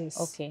 Yes.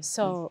 Okay.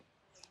 So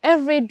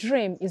every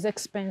dream is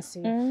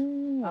expensive.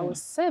 I will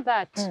say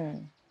that.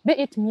 Be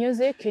it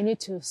music, you need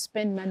to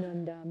spend money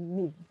on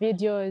the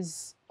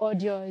videos,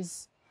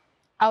 audios,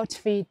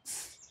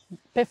 outfits,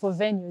 pay for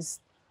venues.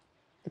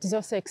 It is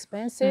also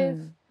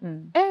expensive.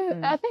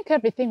 I think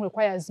everything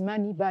requires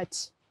money,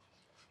 but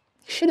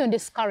shouldn't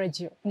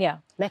discourage you. Yeah.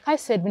 Like I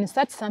said, when you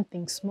start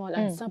something small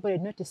and somebody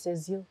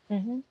notices you,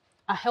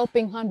 a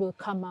helping hand will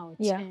come out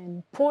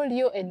and pull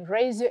you and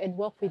raise you and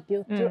walk with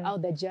you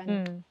throughout the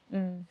journey.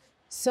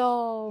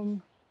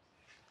 So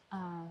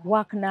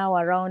work now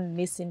around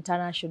Miss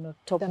International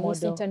Top Model.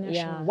 Miss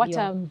International. What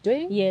I'm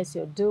doing? Yes,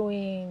 you're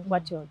doing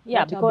what you're...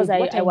 Yeah, because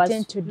I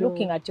was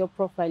looking at your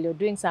profile. You're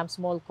doing some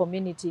small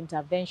community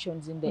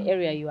interventions in the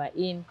area you are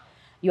in.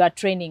 You are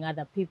training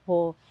other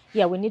people.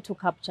 Yeah, we need to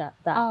capture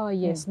that. Oh,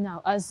 yes.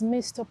 Now, as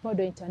Miss Top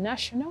Model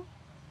International,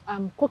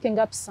 I'm cooking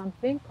up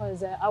something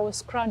because I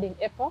was crowned in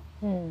April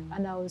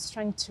and I was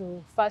trying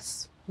to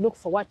first look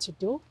for what to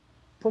do,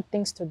 put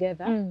things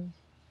together.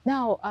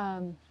 Now,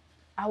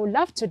 I would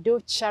love to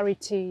do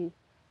charity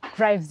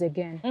drives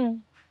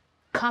again.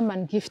 Come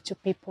and give to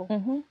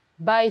people.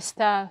 Buy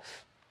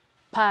stuff,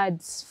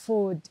 pads,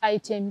 food,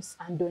 items,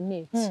 and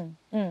donate.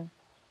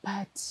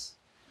 But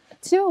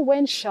till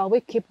when shall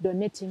we keep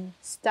donating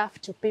stuff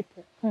to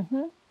people?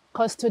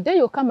 Because today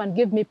you come and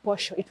give me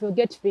portion, it will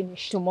get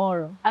finished.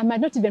 Tomorrow. I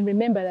might not even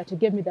remember that you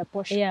gave me the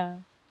portion. Yeah.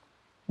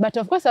 But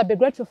of course, I'll be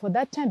grateful for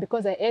that time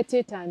because I ate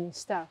it and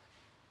stuff.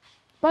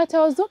 But I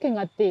was looking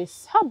at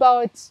this. How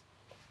about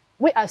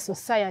we as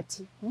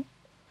society?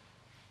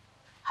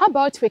 How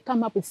about we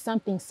come up with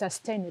something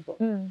sustainable,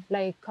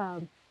 like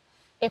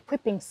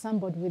equipping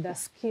somebody with a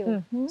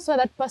skill, so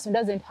that person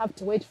doesn't have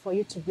to wait for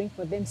you to bring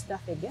for them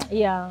stuff again.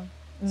 Yeah.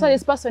 So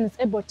this person is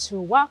able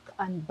to work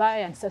and buy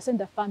and sustain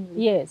the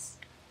family. Yes.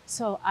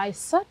 So I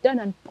sat down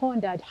and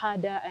pondered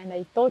harder, and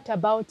I thought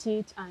about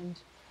it, and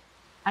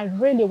I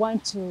really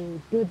want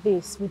to do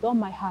this with all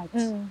my heart.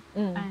 And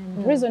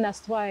the reason as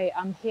to why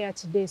I'm here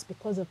today is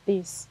because of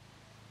this.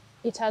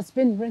 It has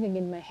been ringing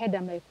in my head.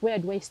 I'm like, where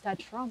do I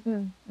start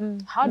from?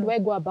 How do I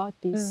go about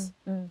this?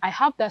 I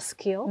have the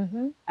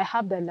skill, I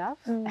have the love,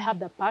 I have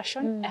the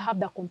passion, I have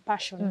the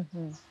compassion.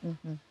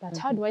 But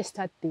how do I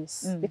start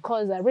this?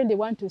 Because I really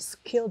want to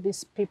skill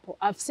these people.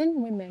 I've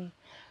seen women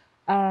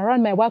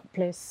around my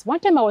workplace.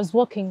 One time I was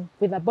walking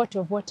with a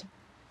bottle of water.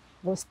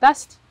 I was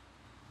thirsty.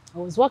 I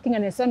was walking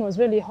and the sun was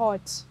really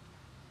hot.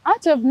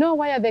 Out of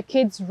nowhere, the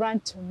kids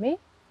ran to me.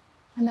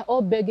 And they're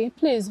all begging,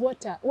 please,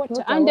 water.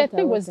 And the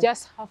thing was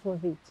just half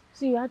of it.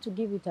 So you had to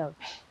give it out.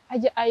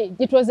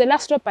 It was the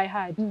last drop I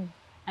had.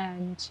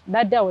 And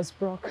that day I was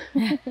broke.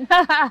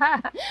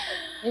 I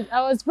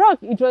was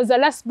broke. It was the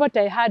last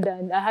bottle I had,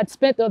 and I had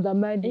spent all the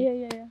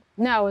money.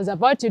 Now I was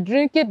about to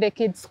drink it, the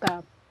kids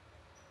come.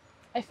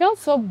 I felt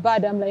so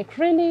bad. I'm like,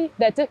 really?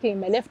 They're taking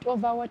my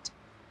leftover water?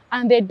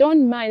 And they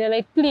don't mind. They're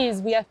like,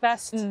 please, we are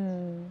thirsty.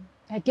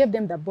 I gave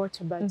them the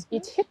bottle, but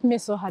it hit me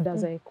so hard. I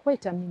was like,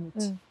 wait a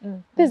minute.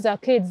 These are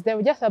kids. They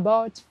were just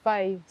about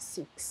 5,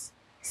 6,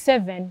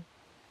 7.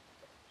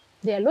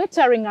 They're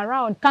loitering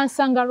around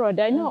Kansanga Road.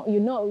 I know, you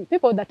know,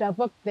 people that have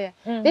worked there.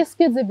 These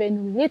kids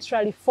even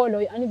literally follow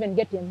you and even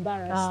get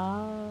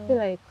embarrassed. They're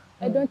like,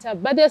 I don't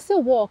have, but they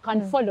still walk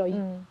and follow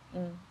you.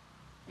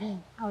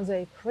 I was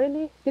like,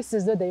 really? This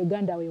is not the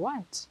Uganda we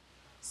want.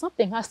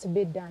 Something has to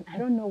be done. I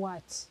don't know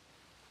what.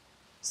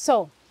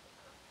 So,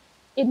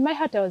 in my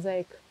heart, I was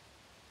like,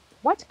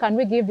 what can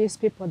we give these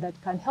people that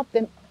can help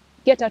them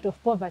get out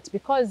of poverty?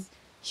 Because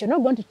you're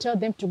not going to tell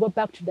them to go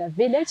back to their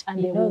village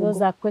and they will those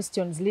go. are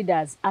questions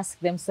leaders ask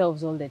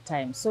themselves all the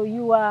time. So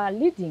you are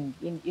leading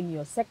in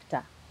your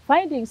sector,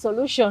 finding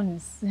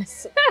solutions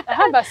I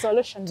have a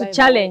solution to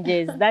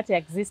challenges that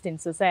exist in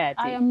society.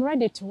 I am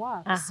ready to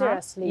work,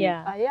 seriously.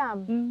 Yeah. I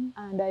am.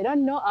 And I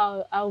don't know,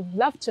 I would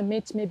love to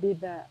meet maybe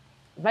the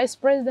vice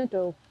president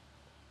or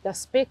the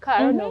speaker, I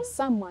don't know,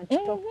 someone to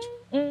talk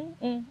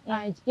to.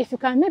 And if you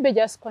can maybe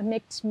just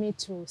connect me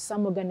to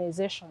some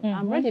organization,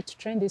 I'm ready to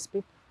train these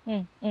people.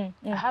 I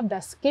have the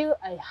skill,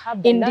 I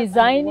have the in love,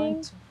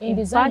 designing, in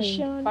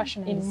designing,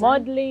 fashion, in design.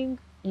 modeling.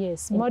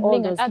 Yes, in modeling all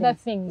and those other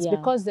things. things,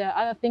 because there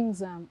are other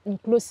things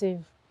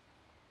inclusive.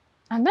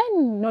 And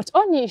then not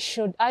only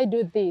should I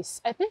do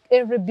this, I think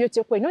every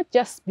beauty queen, not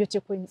just beauty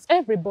queens,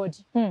 everybody,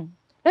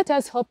 let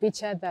us help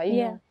each other.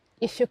 You know,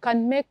 if you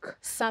can make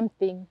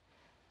something,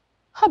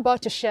 how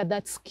about to share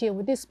that skill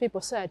with these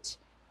people so that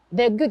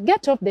they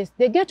get off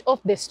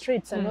the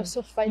streets and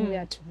also find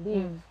where to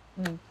live.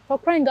 For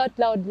crying out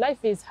loud,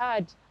 life is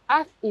hard,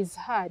 earth is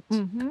hard.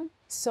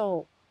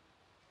 So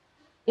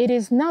it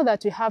is now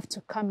that we have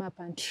to come up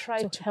and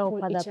try to help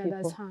hold other each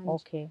other's people. hand.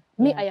 Okay.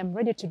 Me, I am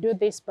ready to do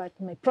this, but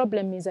my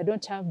problem is I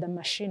don't have the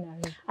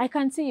machinery. I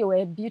can see you're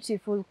a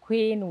beautiful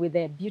queen with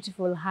a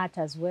beautiful heart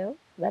as well,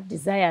 that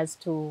desires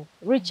to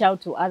reach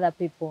out to other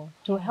people,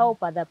 to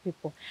help other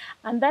people.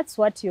 And that's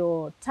what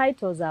your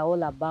titles are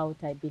all about,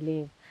 I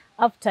believe.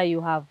 After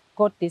you have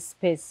got this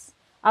space,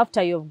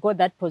 after you've got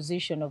that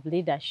position of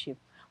leadership,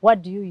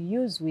 what do you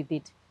use with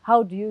it?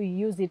 How do you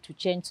use it to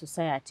change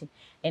society?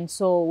 And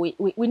so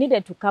we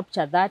needed to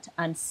capture that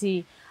and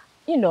see,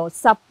 you know,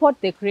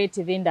 support the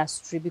creative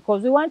industry,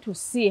 because we want to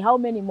see how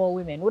many more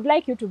women. Would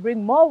like you to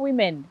bring more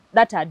women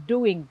that are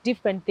doing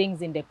different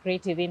things in the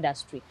creative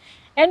industry.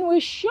 And we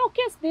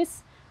showcase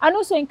this and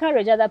also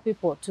encourage other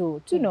people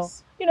to know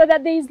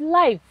that there is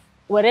life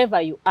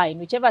wherever you are, in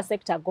whichever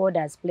sector God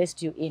has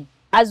placed you in.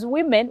 As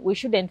women, we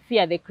shouldn't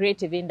fear the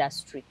creative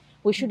industry.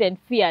 We shouldn't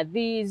fear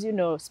these,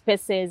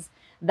 spaces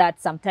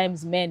that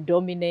sometimes men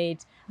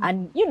dominate.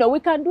 And, we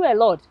can do a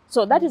lot.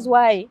 So that is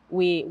why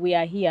we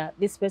are here.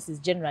 This space is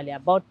generally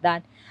about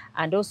that.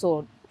 And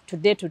also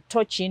today to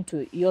touch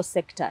into your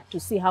sector to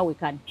see how we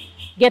can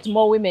get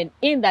more women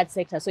in that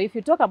sector. So if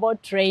you talk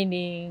about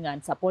training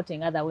and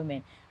supporting other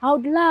women, I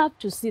would love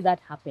to see that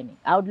happening.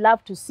 I would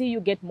love to see you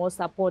get more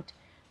support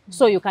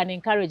so you can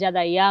encourage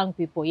other young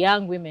people,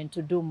 young women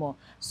to do more.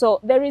 So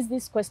there is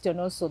this question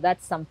also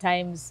that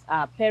sometimes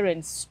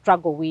parents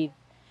struggle with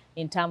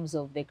in terms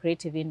of the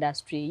creative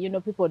industry.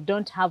 People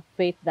don't have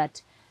faith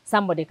that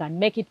somebody can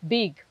make it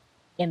big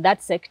in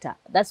that sector.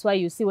 That's why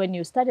you see when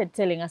you started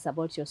telling us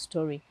about your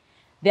story,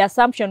 the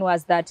assumption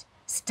was that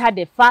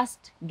study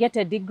fast, get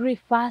a degree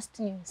fast,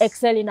 Yes.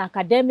 excel in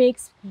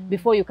academics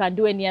before you can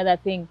do any other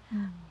thing.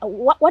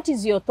 What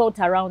is your thought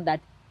around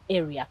that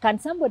area? Can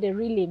somebody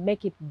really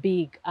make it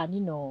big and,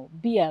 you know,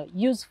 be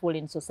useful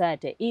in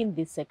society in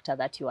this sector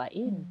that you are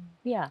in?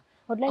 Yeah,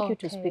 I'd like you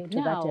to speak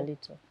to that a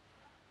little.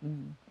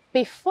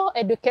 Before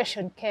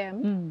education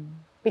came,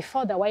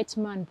 before the white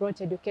man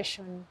brought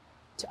education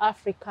to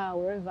Africa,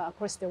 wherever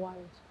across the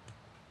world,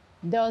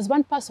 there was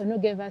one person who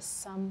gave us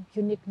some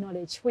unique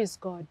knowledge, who is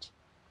God.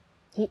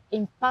 He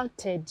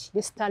imparted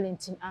this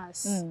talent in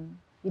us,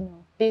 you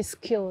know, these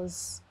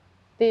skills,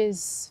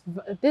 these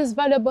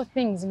valuable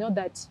things, you know,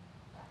 that,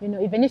 you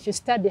know, even if you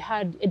study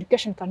hard,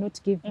 education cannot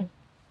give you.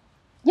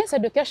 Yes,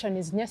 education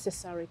is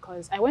necessary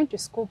because I went to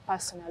school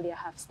personally. I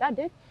have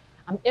studied.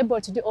 I'm able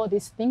to do all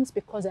these things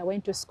because I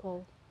went to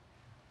school.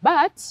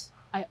 But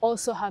I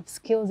also have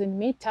skills in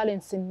me,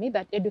 talents in me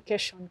that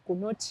education could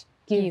not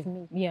give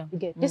me. Yeah.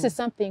 This is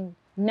something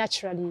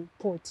naturally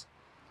put.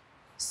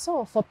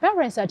 So for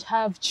parents that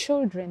have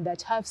children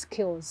that have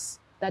skills,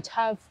 that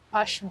have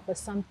passion for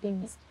some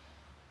things,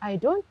 I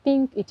don't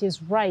think it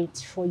is right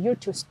for you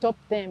to stop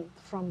them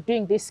from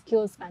doing these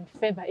skills and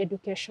favor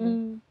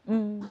education.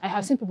 I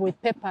have seen people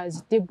with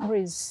papers,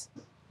 degrees,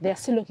 they're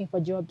still looking for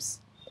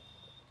jobs.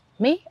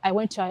 Me, I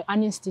went to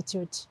an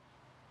institute.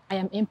 I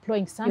am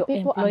employing some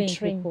people, I'm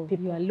training people.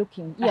 You are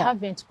looking. I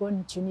haven't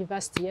gone to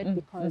university yet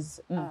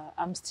because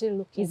I'm still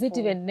looking. Is it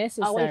even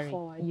necessary,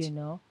 you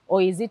know?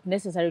 Or is it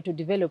necessary to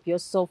develop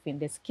yourself in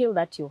the skill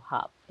that you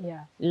have?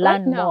 Yeah.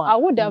 Learn right now, more. I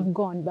would have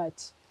gone,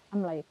 but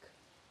I'm like,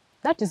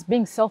 that is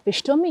being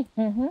selfish to me,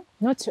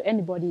 not to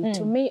anybody.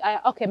 To me,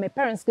 okay, my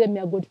parents gave me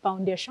a good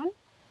foundation.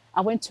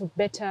 I went to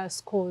better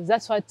schools.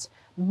 That's what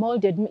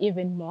molded me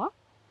even more.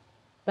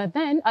 But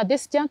then at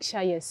this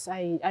juncture, yes,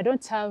 I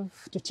don't have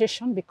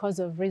tuition because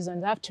of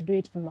reasons. I have to do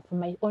it for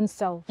my own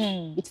self.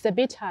 It's a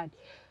bit hard.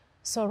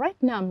 So right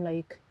now I'm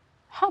like,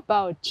 how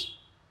about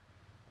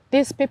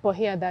these people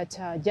here that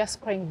are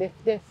just crying,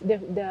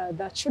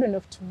 the children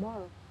of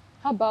tomorrow?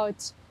 How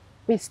about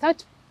we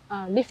start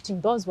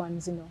lifting those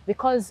ones, you know?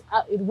 Because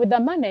with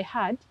the money I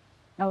had,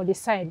 I will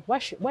decide,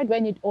 why do I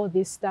need all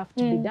this stuff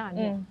to be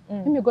done?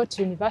 Let me go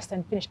to university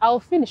and finish.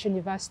 I'll finish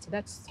university,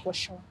 that's for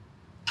sure.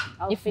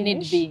 If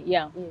need be,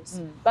 yeah. Yes.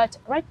 But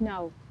right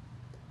now,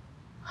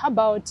 how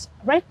about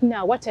right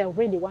now, what I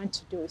really want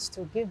to do is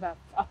to give a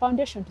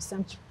foundation to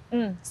some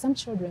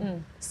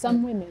children,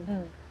 some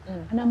women.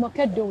 And I'm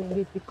okay doing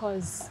it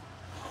because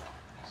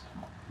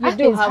you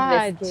do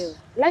have the skill.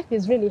 Life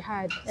is really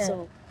hard.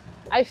 So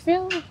I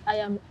feel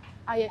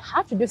I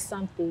have to do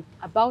something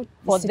about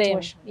the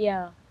situation.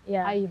 Yeah.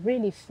 I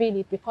really feel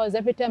it because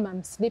every time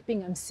I'm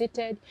sleeping, I'm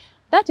seated.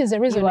 That is the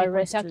reason I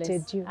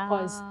contacted you,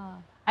 because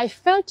I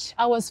felt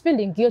I was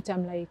feeling guilty.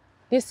 I'm like,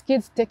 these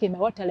kids taking my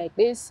water like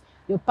this,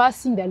 you're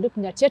passing, they're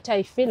looking at, yet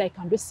I feel I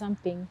can do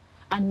something,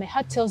 and my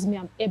heart tells me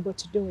I'm able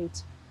to do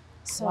it.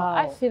 So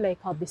I feel like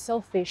I'll be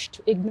selfish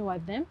to ignore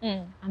them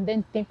and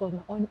then think of my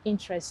own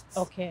interests.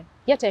 Okay.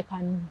 Yet I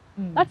can,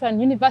 that one,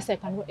 university I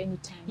can go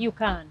anytime. You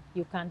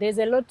can. There's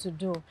a lot to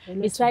do.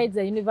 Besides,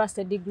 the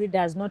university degree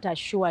does not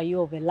assure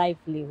you of a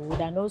livelihood,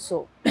 and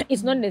also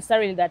it's not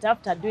necessarily that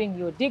after doing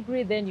your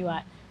degree, then you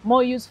are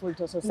more useful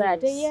to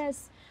society.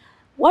 Yes.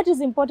 What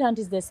is important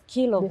is the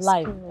skill of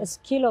life, a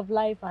skill of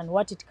life and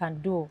what it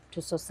can do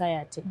to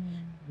society.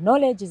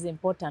 Knowledge is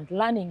important.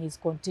 Learning is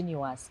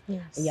continuous.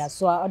 Yes. Yeah,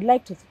 so I'd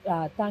like to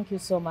thank you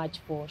so much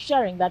for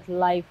sharing that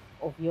life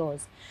of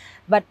yours.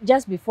 But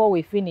just before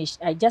we finish,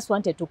 I just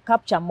wanted to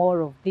capture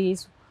more of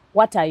this.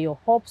 What are your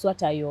hopes?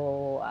 What are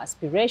your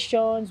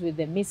aspirations with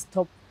the Miss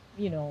Top,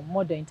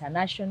 Model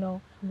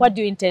International? What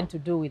do you intend to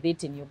do with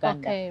it in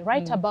Uganda? Okay,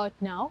 right about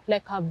now,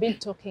 like I've been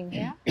talking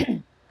here,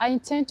 I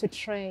intend to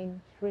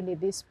train really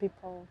these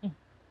people,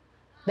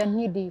 the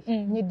needy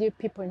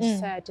people in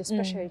society,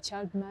 especially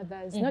child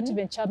mothers, not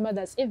even child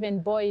mothers, even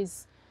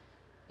boys,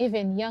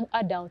 even young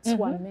adults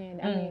who are men.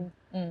 I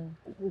mean,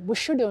 we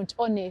shouldn't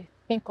only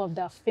think of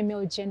the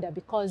female gender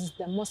because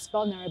the most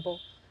vulnerable.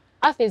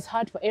 Earth is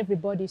hard for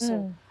everybody,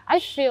 so I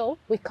feel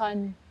we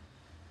can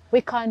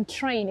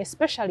train,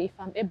 especially if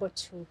I'm able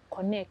to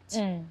connect.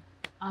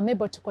 I'm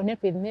able to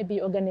connect with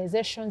maybe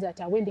organizations that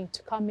are willing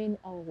to come in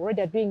or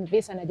already doing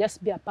this and I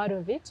just be a part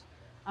of it.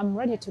 I'm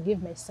ready to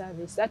give my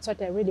service. That's what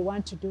I really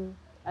want to do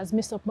as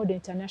Miss Top Model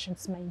International.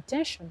 It's my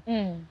intention.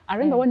 I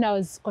remember when I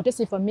was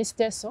contesting for Miss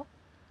Teso,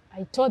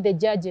 I told the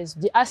judges,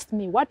 they asked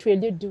me, what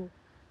will you do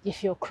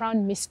if you're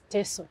crowned Miss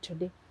Teso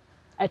today?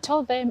 I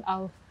told them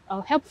I'll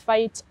help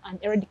fight and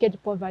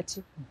eradicate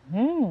poverty.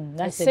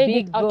 That's I a said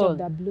big it out goal. of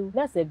the blue.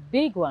 That's a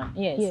big one,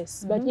 yes.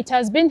 Yes, but it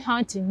has been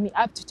haunting me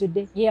up to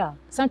today. Yeah.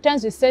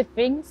 Sometimes we say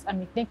things and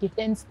we think it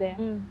ends there,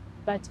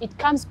 but it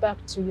comes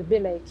back to you, be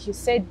like, you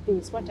said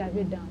this, what have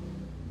you done?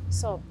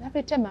 So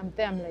every time I'm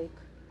there, I'm like,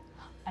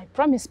 I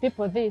promise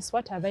people this,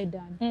 what have I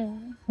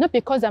done? Not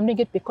because I'm doing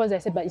it because I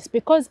said, but it's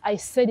because I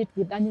said it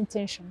with an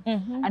intention.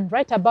 And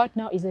right about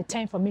now is the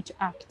time for me to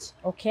act.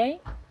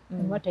 Okay.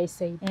 in what I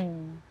said.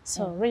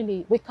 So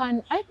really,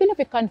 I believe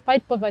we can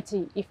fight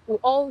poverty if we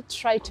all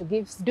try to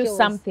give skills. Do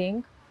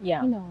something.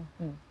 Yeah. You know,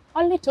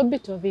 a little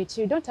bit of it.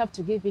 You don't have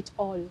to give it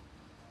all.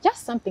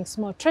 Just something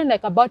small. Train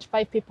like about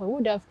 5 people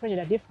would have created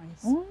a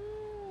difference.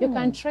 You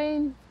can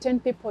train 10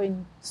 people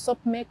in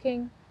soap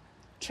making,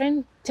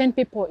 train 10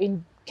 people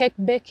in cake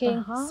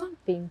baking,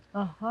 something.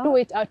 Do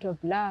it out of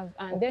love,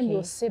 and then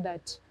you'll see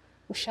that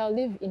we shall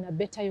live in a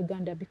better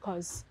Uganda,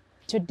 because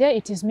today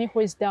it is me who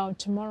is down,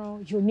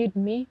 tomorrow you need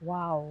me.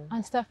 Wow.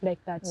 And stuff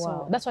like that. Wow.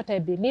 So that's what I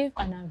believe,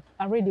 and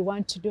I really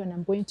want to do, and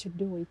I'm going to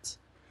do it.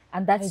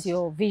 And that's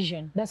your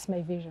vision. That's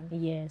my vision.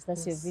 Yes,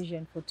 that's your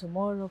vision for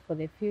tomorrow, for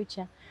the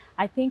future.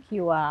 I think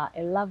you are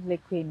a lovely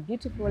queen,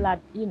 beautiful at,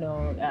 you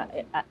know,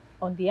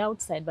 on the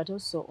outside, but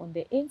also on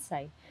the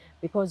inside,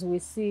 because we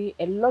see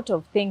a lot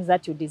of things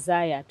that you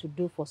desire to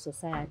do for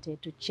society,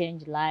 to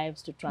change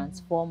lives, to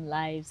transform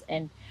lives.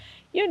 And,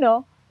 you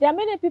know, there are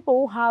many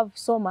people who have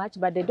so much,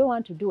 but they don't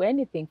want to do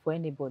anything for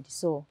anybody.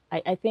 So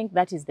I think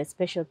that is the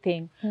special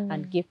thing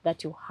and gift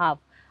that you have.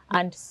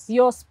 And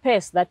your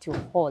space that you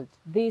hold,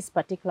 these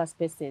particular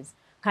spaces,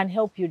 can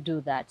help you do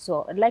that.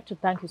 So I'd like to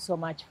thank you so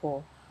much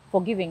for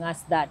giving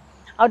us that.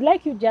 I would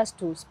like you just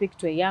to speak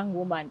to a young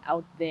woman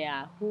out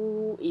there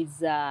who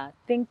is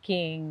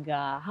thinking,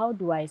 how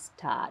do I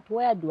start?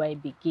 Where do I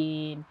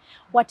begin?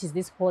 What is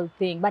this whole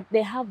thing? But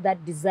they have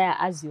that desire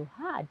as you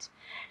had.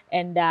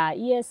 And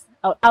yes,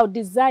 our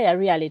desire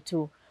really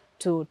to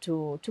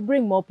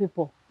bring more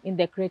people in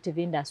the creative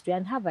industry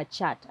and have a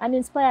chat and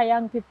inspire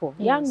young people,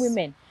 young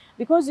women.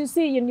 Because you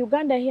see, in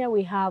Uganda here,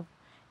 we have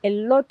a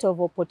lot of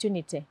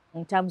opportunity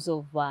in terms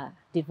of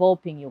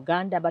developing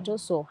Uganda, but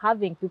also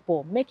having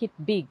people make it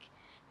big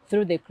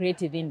through the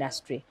creative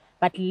industry.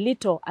 But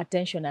little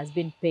attention has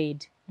been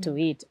paid to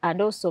it.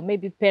 And also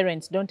maybe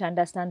parents don't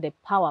understand the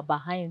power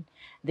behind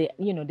the,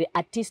 you know, the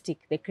artistic,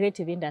 the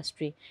creative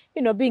industry.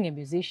 You know, being a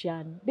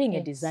musician, being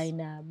a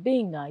designer,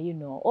 being, you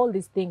know, all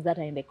these things that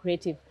are in the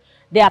creative,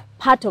 they are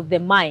part of the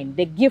mind,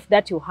 the gift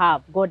that you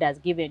have, God has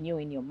given you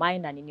in your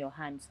mind and in your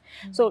hands.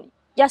 So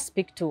just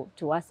speak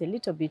to us a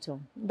little bit of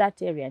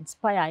that area,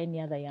 inspire any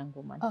other young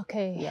woman.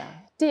 Okay. Yeah.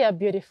 Dear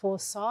beautiful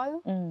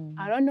soul,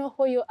 I don't know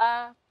who you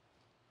are,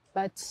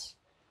 but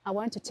I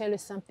want to tell you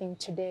something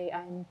today.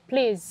 And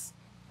please,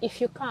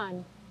 if you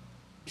can,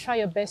 try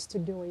your best to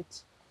do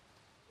it.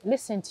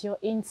 Listen to your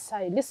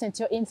inside, listen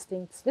to your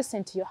instincts,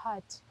 listen to your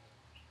heart.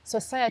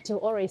 Society will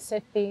always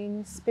say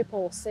things,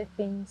 people will say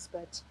things,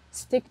 but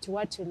stick to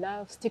what you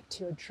love, stick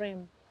to your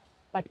dream,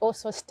 but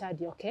also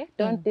study, okay?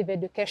 Don't leave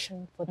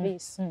education for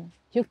this.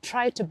 You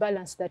try to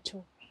balance that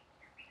too.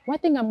 One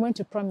thing I'm going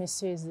to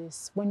promise you is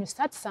this: when you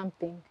start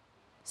something,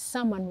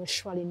 someone will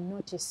surely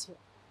notice you.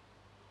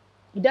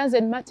 It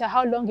doesn't matter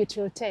how long it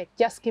will take,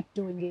 just keep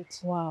doing it.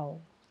 Wow.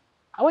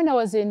 When I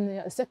was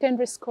in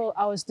secondary school,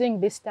 I was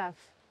doing this stuff.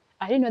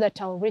 I didn't know that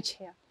I'll reach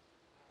here.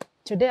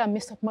 Today I'm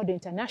Mr. Model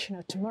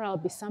International, tomorrow I'll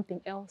be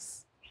something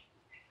else.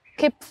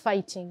 Keep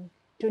fighting.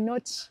 Do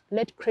not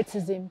let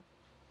criticism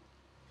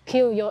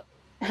kill your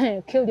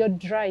kill your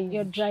drive.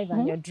 Your drive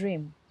and your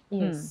dream.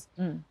 Yes.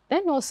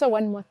 Then also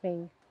one more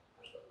thing.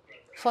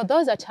 For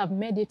those that have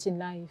made it in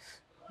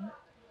life,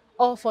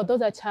 or for those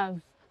that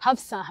have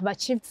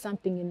achieved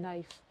something in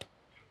life,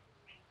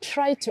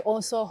 try to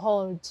also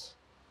hold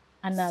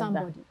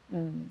somebody.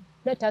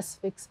 Let us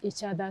fix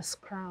each other's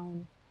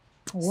crown.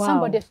 Wow.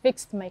 Somebody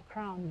fixed my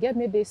crown, gave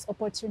me this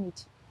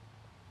opportunity.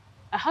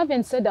 I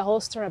haven't said the whole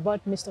story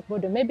about Mr.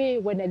 Bodo. Maybe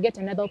when I get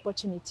another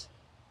opportunity,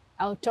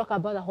 I'll talk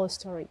about the whole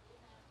story.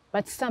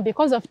 But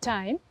because of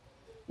time,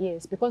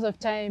 yes, because of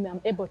time,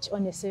 I'm able to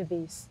only say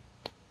this.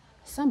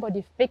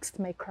 Somebody fixed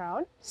my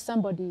crown.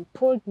 Somebody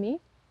pulled me,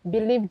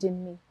 believed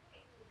in me.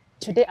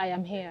 Today I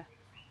am here.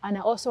 And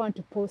I also want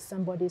to pull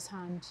somebody's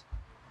hand.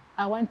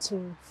 I want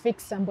to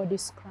fix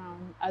somebody's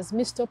crown. As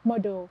Miss Top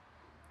Model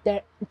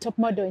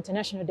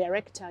International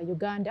Director,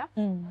 Uganda,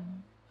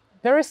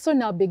 very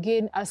soon I'll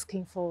begin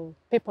asking for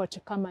people to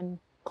come and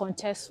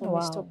contest for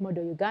Miss Top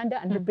Model Uganda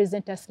and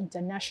represent us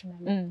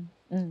internationally.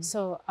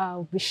 So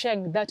I'll be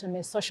sharing that on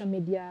my social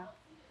media,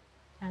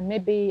 and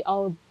maybe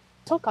I'll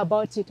talk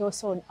about it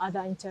also on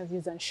other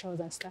interviews and shows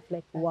and stuff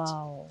like that.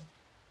 Wow.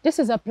 This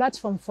is a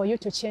platform for you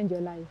to change your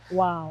life.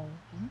 Wow.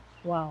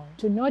 Wow.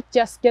 To not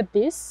just get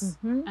this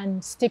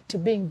and stick to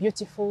being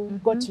beautiful,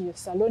 go to your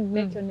salon,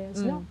 make your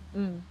nails. No.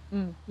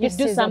 You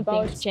do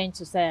something to change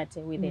society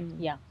with it.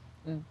 Yeah.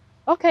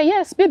 Okay,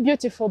 yes, be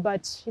beautiful,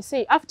 but you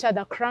see, after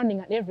the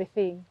crowning and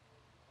everything,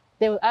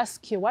 they will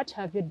ask you, what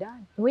have you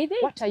done? With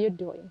it? What are you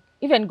doing?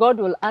 Even God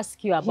will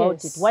ask you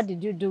about it. What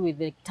did you do with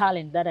the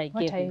talent that I gave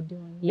you? What are you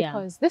doing? Yeah.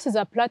 Because this is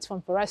a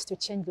platform for us to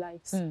change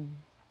lives.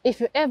 If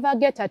you ever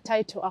get a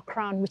title, a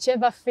crown,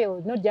 whichever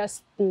field, not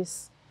just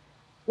this,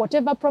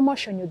 whatever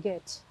promotion you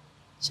get,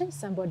 change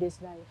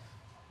somebody's life.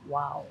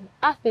 Wow.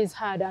 Earth is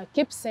hard. I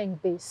keep saying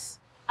this.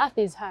 Earth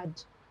is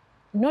hard.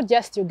 Not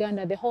just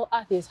Uganda, the whole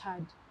earth is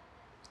hard.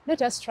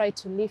 Let us try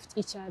to lift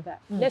each other.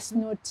 Let's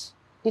not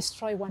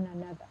destroy one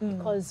another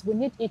because we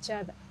need each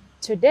other.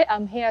 Today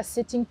I'm here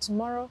sitting,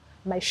 tomorrow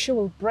my shoe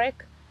will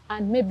break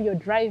and maybe you're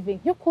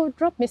driving, you could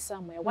drop me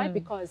somewhere. Why?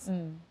 Because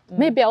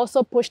maybe I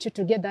also pushed you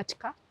to get that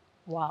car.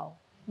 Wow.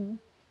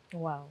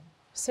 Wow.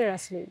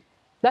 Seriously.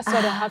 That's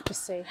what I have to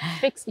say.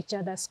 Fix each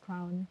other's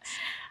crowns.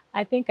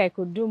 I think I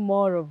could do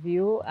more of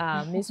you,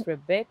 Miss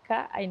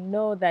Rebecca. I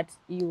know that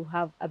you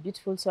have a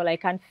beautiful soul. I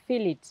can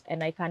feel it,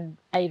 and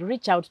I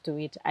reach out to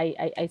it.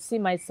 I see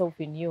myself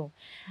in you,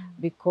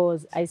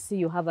 because I see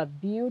you have a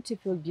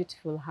beautiful,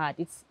 beautiful heart.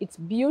 It's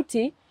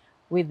beauty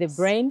with the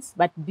brains,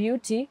 but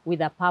beauty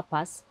with a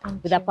purpose,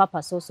 with a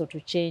purpose also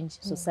to change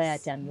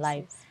society and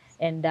life.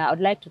 And I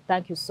would like to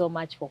thank you so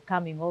much for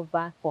coming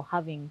over, for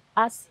having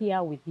us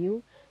here with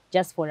you,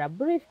 just for a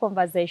brief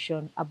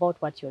conversation about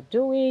what you're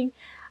doing,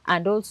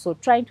 and also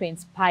trying to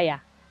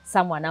inspire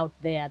someone out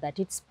there that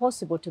it's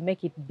possible to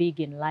make it big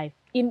in life,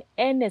 in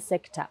any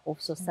sector of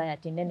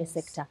society, in any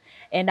sector.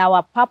 And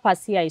our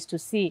purpose here is to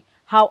see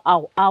how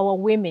our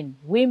women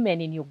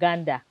in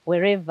Uganda,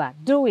 wherever,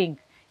 doing,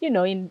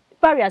 in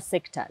various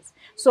sectors.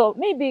 So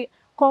maybe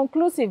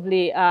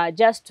conclusively,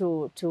 just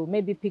to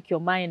maybe pick your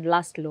mind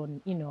lastly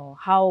on,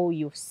 how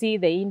you see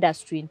the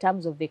industry in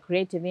terms of the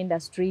creative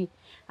industry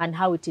and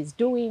how it is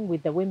doing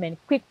with the women.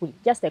 Quickly,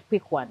 just a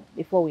quick one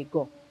before we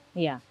go.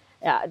 Yeah.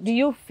 Do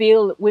you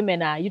feel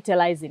women are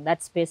utilizing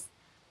that space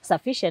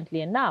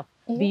sufficiently enough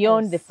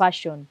beyond the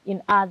fashion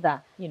in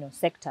other,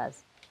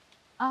 sectors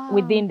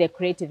within the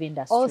creative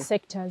industry? All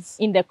sectors.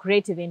 In the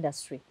creative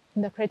industry.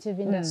 In the creative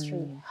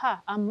industry.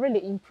 I'm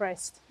really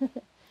impressed.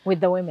 With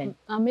the women?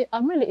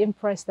 I'm really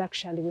impressed,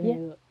 actually, when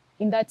you,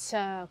 in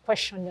that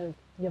question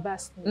you've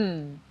asked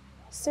me.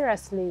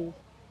 Seriously,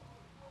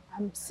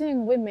 I'm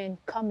seeing women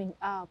coming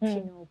up,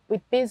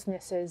 with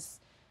businesses,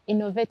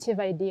 innovative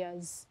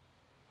ideas.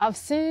 I've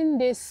seen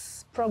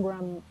this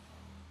program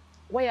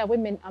where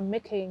women are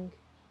making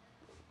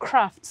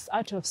crafts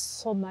out of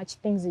so much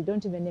things you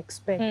don't even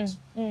expect.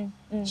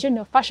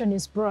 Fashion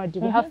is broad.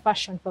 We have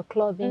fashion for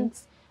clothing.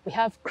 We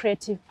have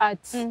creative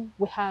arts.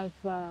 We have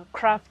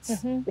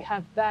crafts. We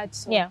have that.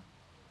 So. Yeah.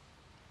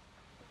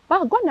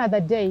 But gone are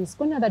the days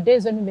when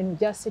women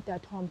just sit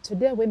at home.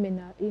 Today, women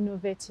are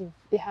innovative.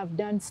 They have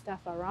done stuff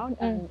around,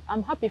 and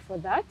I'm happy for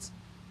that.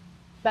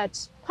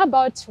 But how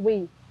about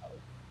we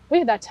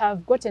that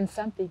have gotten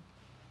something?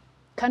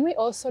 Can we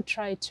also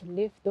try to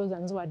lift those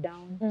ones who are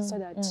down, so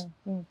that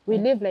we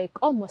live like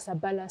almost a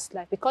balanced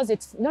life? Because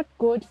it's not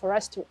good for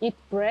us to eat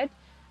bread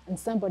and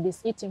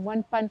somebody's eating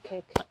one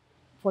pancake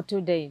for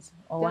 2 days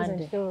or 1 day.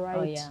 Doesn't feel right.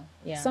 Oh,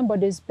 yeah.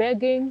 Somebody's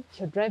begging,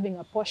 you're driving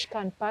a Porsche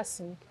car and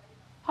passing.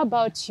 How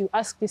about you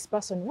ask this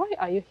person, why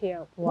are you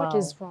here? Wow. What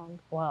is wrong?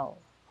 Wow.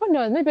 Who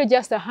knows, maybe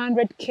just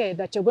 100K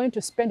that you're going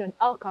to spend on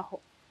alcohol.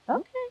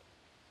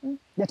 Okay.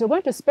 That you're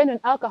going to spend on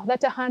alcohol,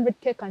 that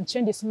 100K can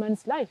change this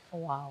man's life.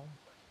 Wow.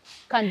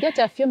 Can get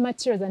a few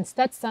materials and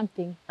start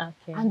something.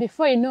 Okay. And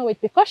before you know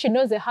it, because she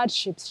knows the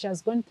hardships she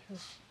has gone through,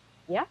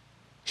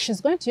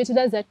 she's going to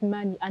utilize that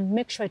money and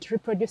make sure it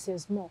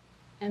reproduces more.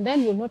 And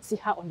then you'll not see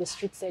her on the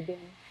streets again.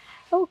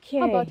 Okay.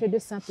 How about we do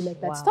something like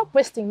that? Wow. Stop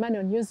wasting money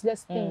on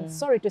useless things.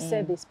 Sorry to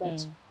say this,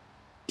 but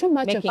too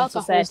much Making of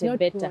alcohol society is not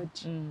better.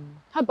 good.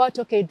 How about,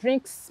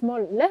 drink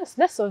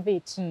less of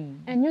it,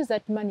 and use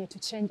that money to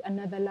change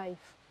another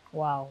life.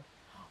 Wow.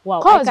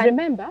 Wow. Because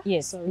remember,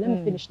 yes. Sorry, let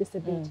me finish this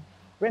a bit.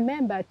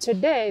 Remember,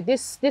 today,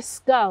 this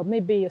girl,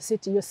 maybe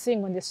you're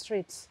seeing on the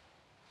streets,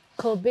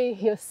 could be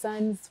your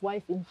son's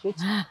wife in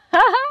future.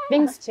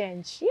 Things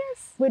change.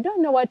 Yes. We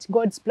don't know what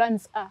God's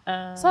plans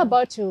are. So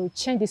about to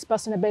change this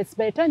person, but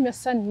by the time your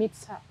son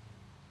meets her,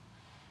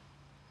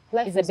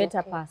 life is a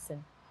better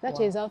person. That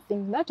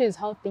is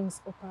how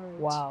things operate.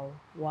 Wow.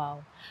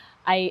 Wow.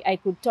 I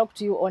could talk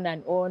to you on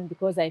and on,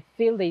 because I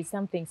feel there is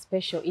something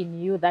special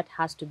in you that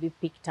has to be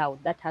picked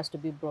out, that has to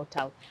be brought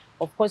out.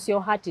 Of course,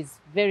 your heart is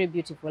very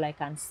beautiful. I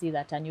can see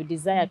that. And you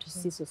desire to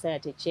see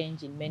society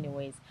change in many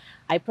ways.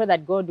 I pray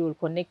that God will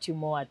connect you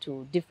more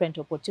to different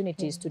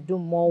opportunities to do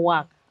more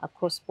work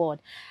across board.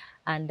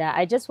 And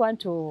I just want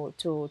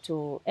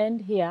to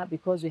end here,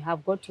 because we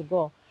have got to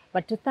go.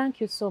 But to thank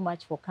you so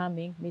much for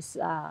coming, Miss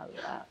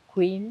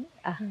Queen,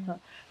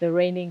 the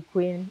reigning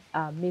queen,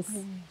 Miss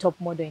Top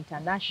Model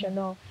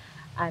International,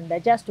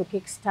 and just to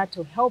kickstart,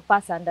 to help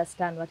us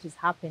understand what is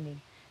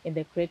happening in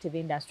the creative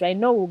industry. I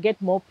know we'll get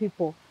more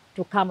people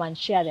to come and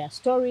share their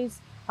stories,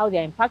 how they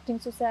are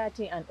impacting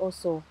society, and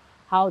also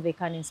how they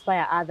can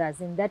inspire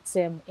others in that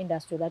same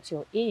industry that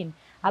you're in.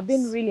 I've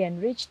been really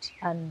enriched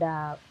and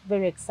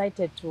very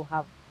excited to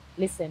have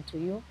listened to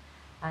you,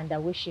 and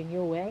wishing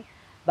you well.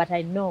 But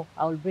I know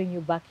I will bring you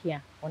back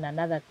here on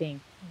another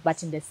thing,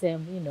 but in the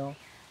same,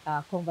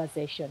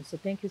 conversation. So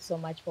thank you so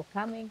much for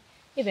coming.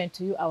 Even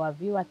to you, our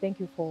viewer, thank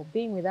you for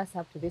being with us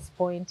up to this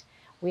point.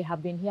 We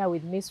have been here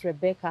with Miss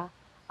Rebecca,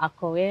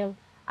 Akoel,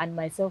 and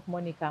myself,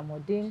 Monica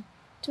Amoding,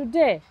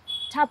 today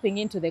tapping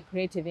into the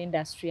creative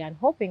industry and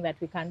hoping that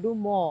we can do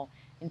more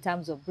in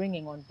terms of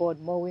bringing on board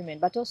more women,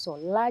 but also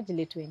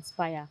largely to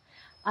inspire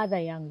other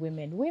young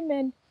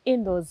women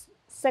in those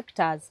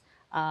sectors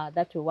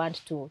that we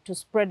want to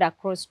spread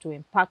across, to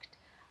impact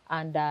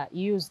and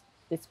use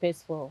the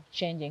space for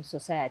changing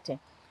society.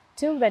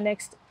 Till the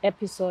next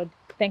episode,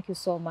 thank you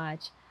so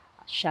much.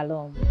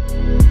 Shalom.